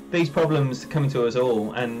these problems coming to us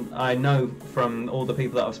all, and I know from all the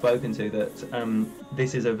people that I've spoken to that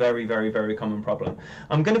this is a very, very, very common problem.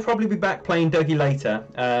 I'm going to probably be back playing Dougie later,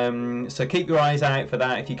 so keep your eyes out for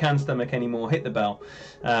that. If you can stomach any more, hit the bell.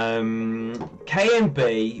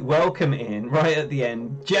 KMB, welcome in right at the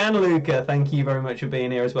end. Gianluca, thank you very much for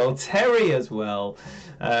being here as well. Terry as well.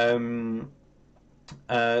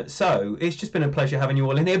 So it's just been a pleasure having you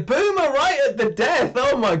all in here. Boomer, right at the death.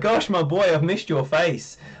 Oh my gosh, my boy, I've missed your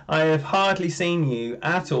face. I have hardly seen you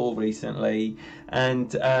at all recently,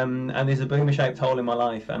 and there's a boomer-shaped hole in my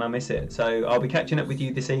life, and I miss it. So I'll be catching up with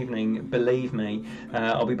you this evening. Believe me,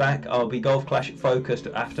 I'll be back. I'll be Golf Clash focused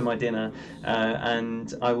after my dinner,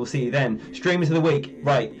 and I will see you then. Streamers of the week,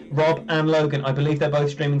 right? Rob and Logan. I believe they're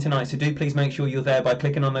both streaming tonight. So do please make sure you're there by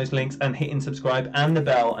clicking on those links and hitting subscribe and the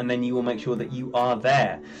bell, and then you will make sure that you are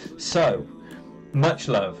there. So much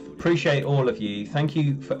love. Appreciate all of you. Thank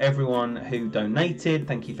you for everyone who donated.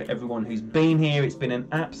 Thank you for everyone who's been here. It's been an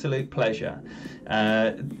absolute pleasure.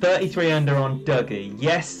 33 under on Dougie.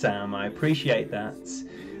 Yes, Sam, I appreciate that.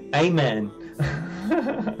 Amen.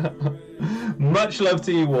 Much love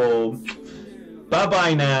to you all. Bye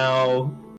bye now.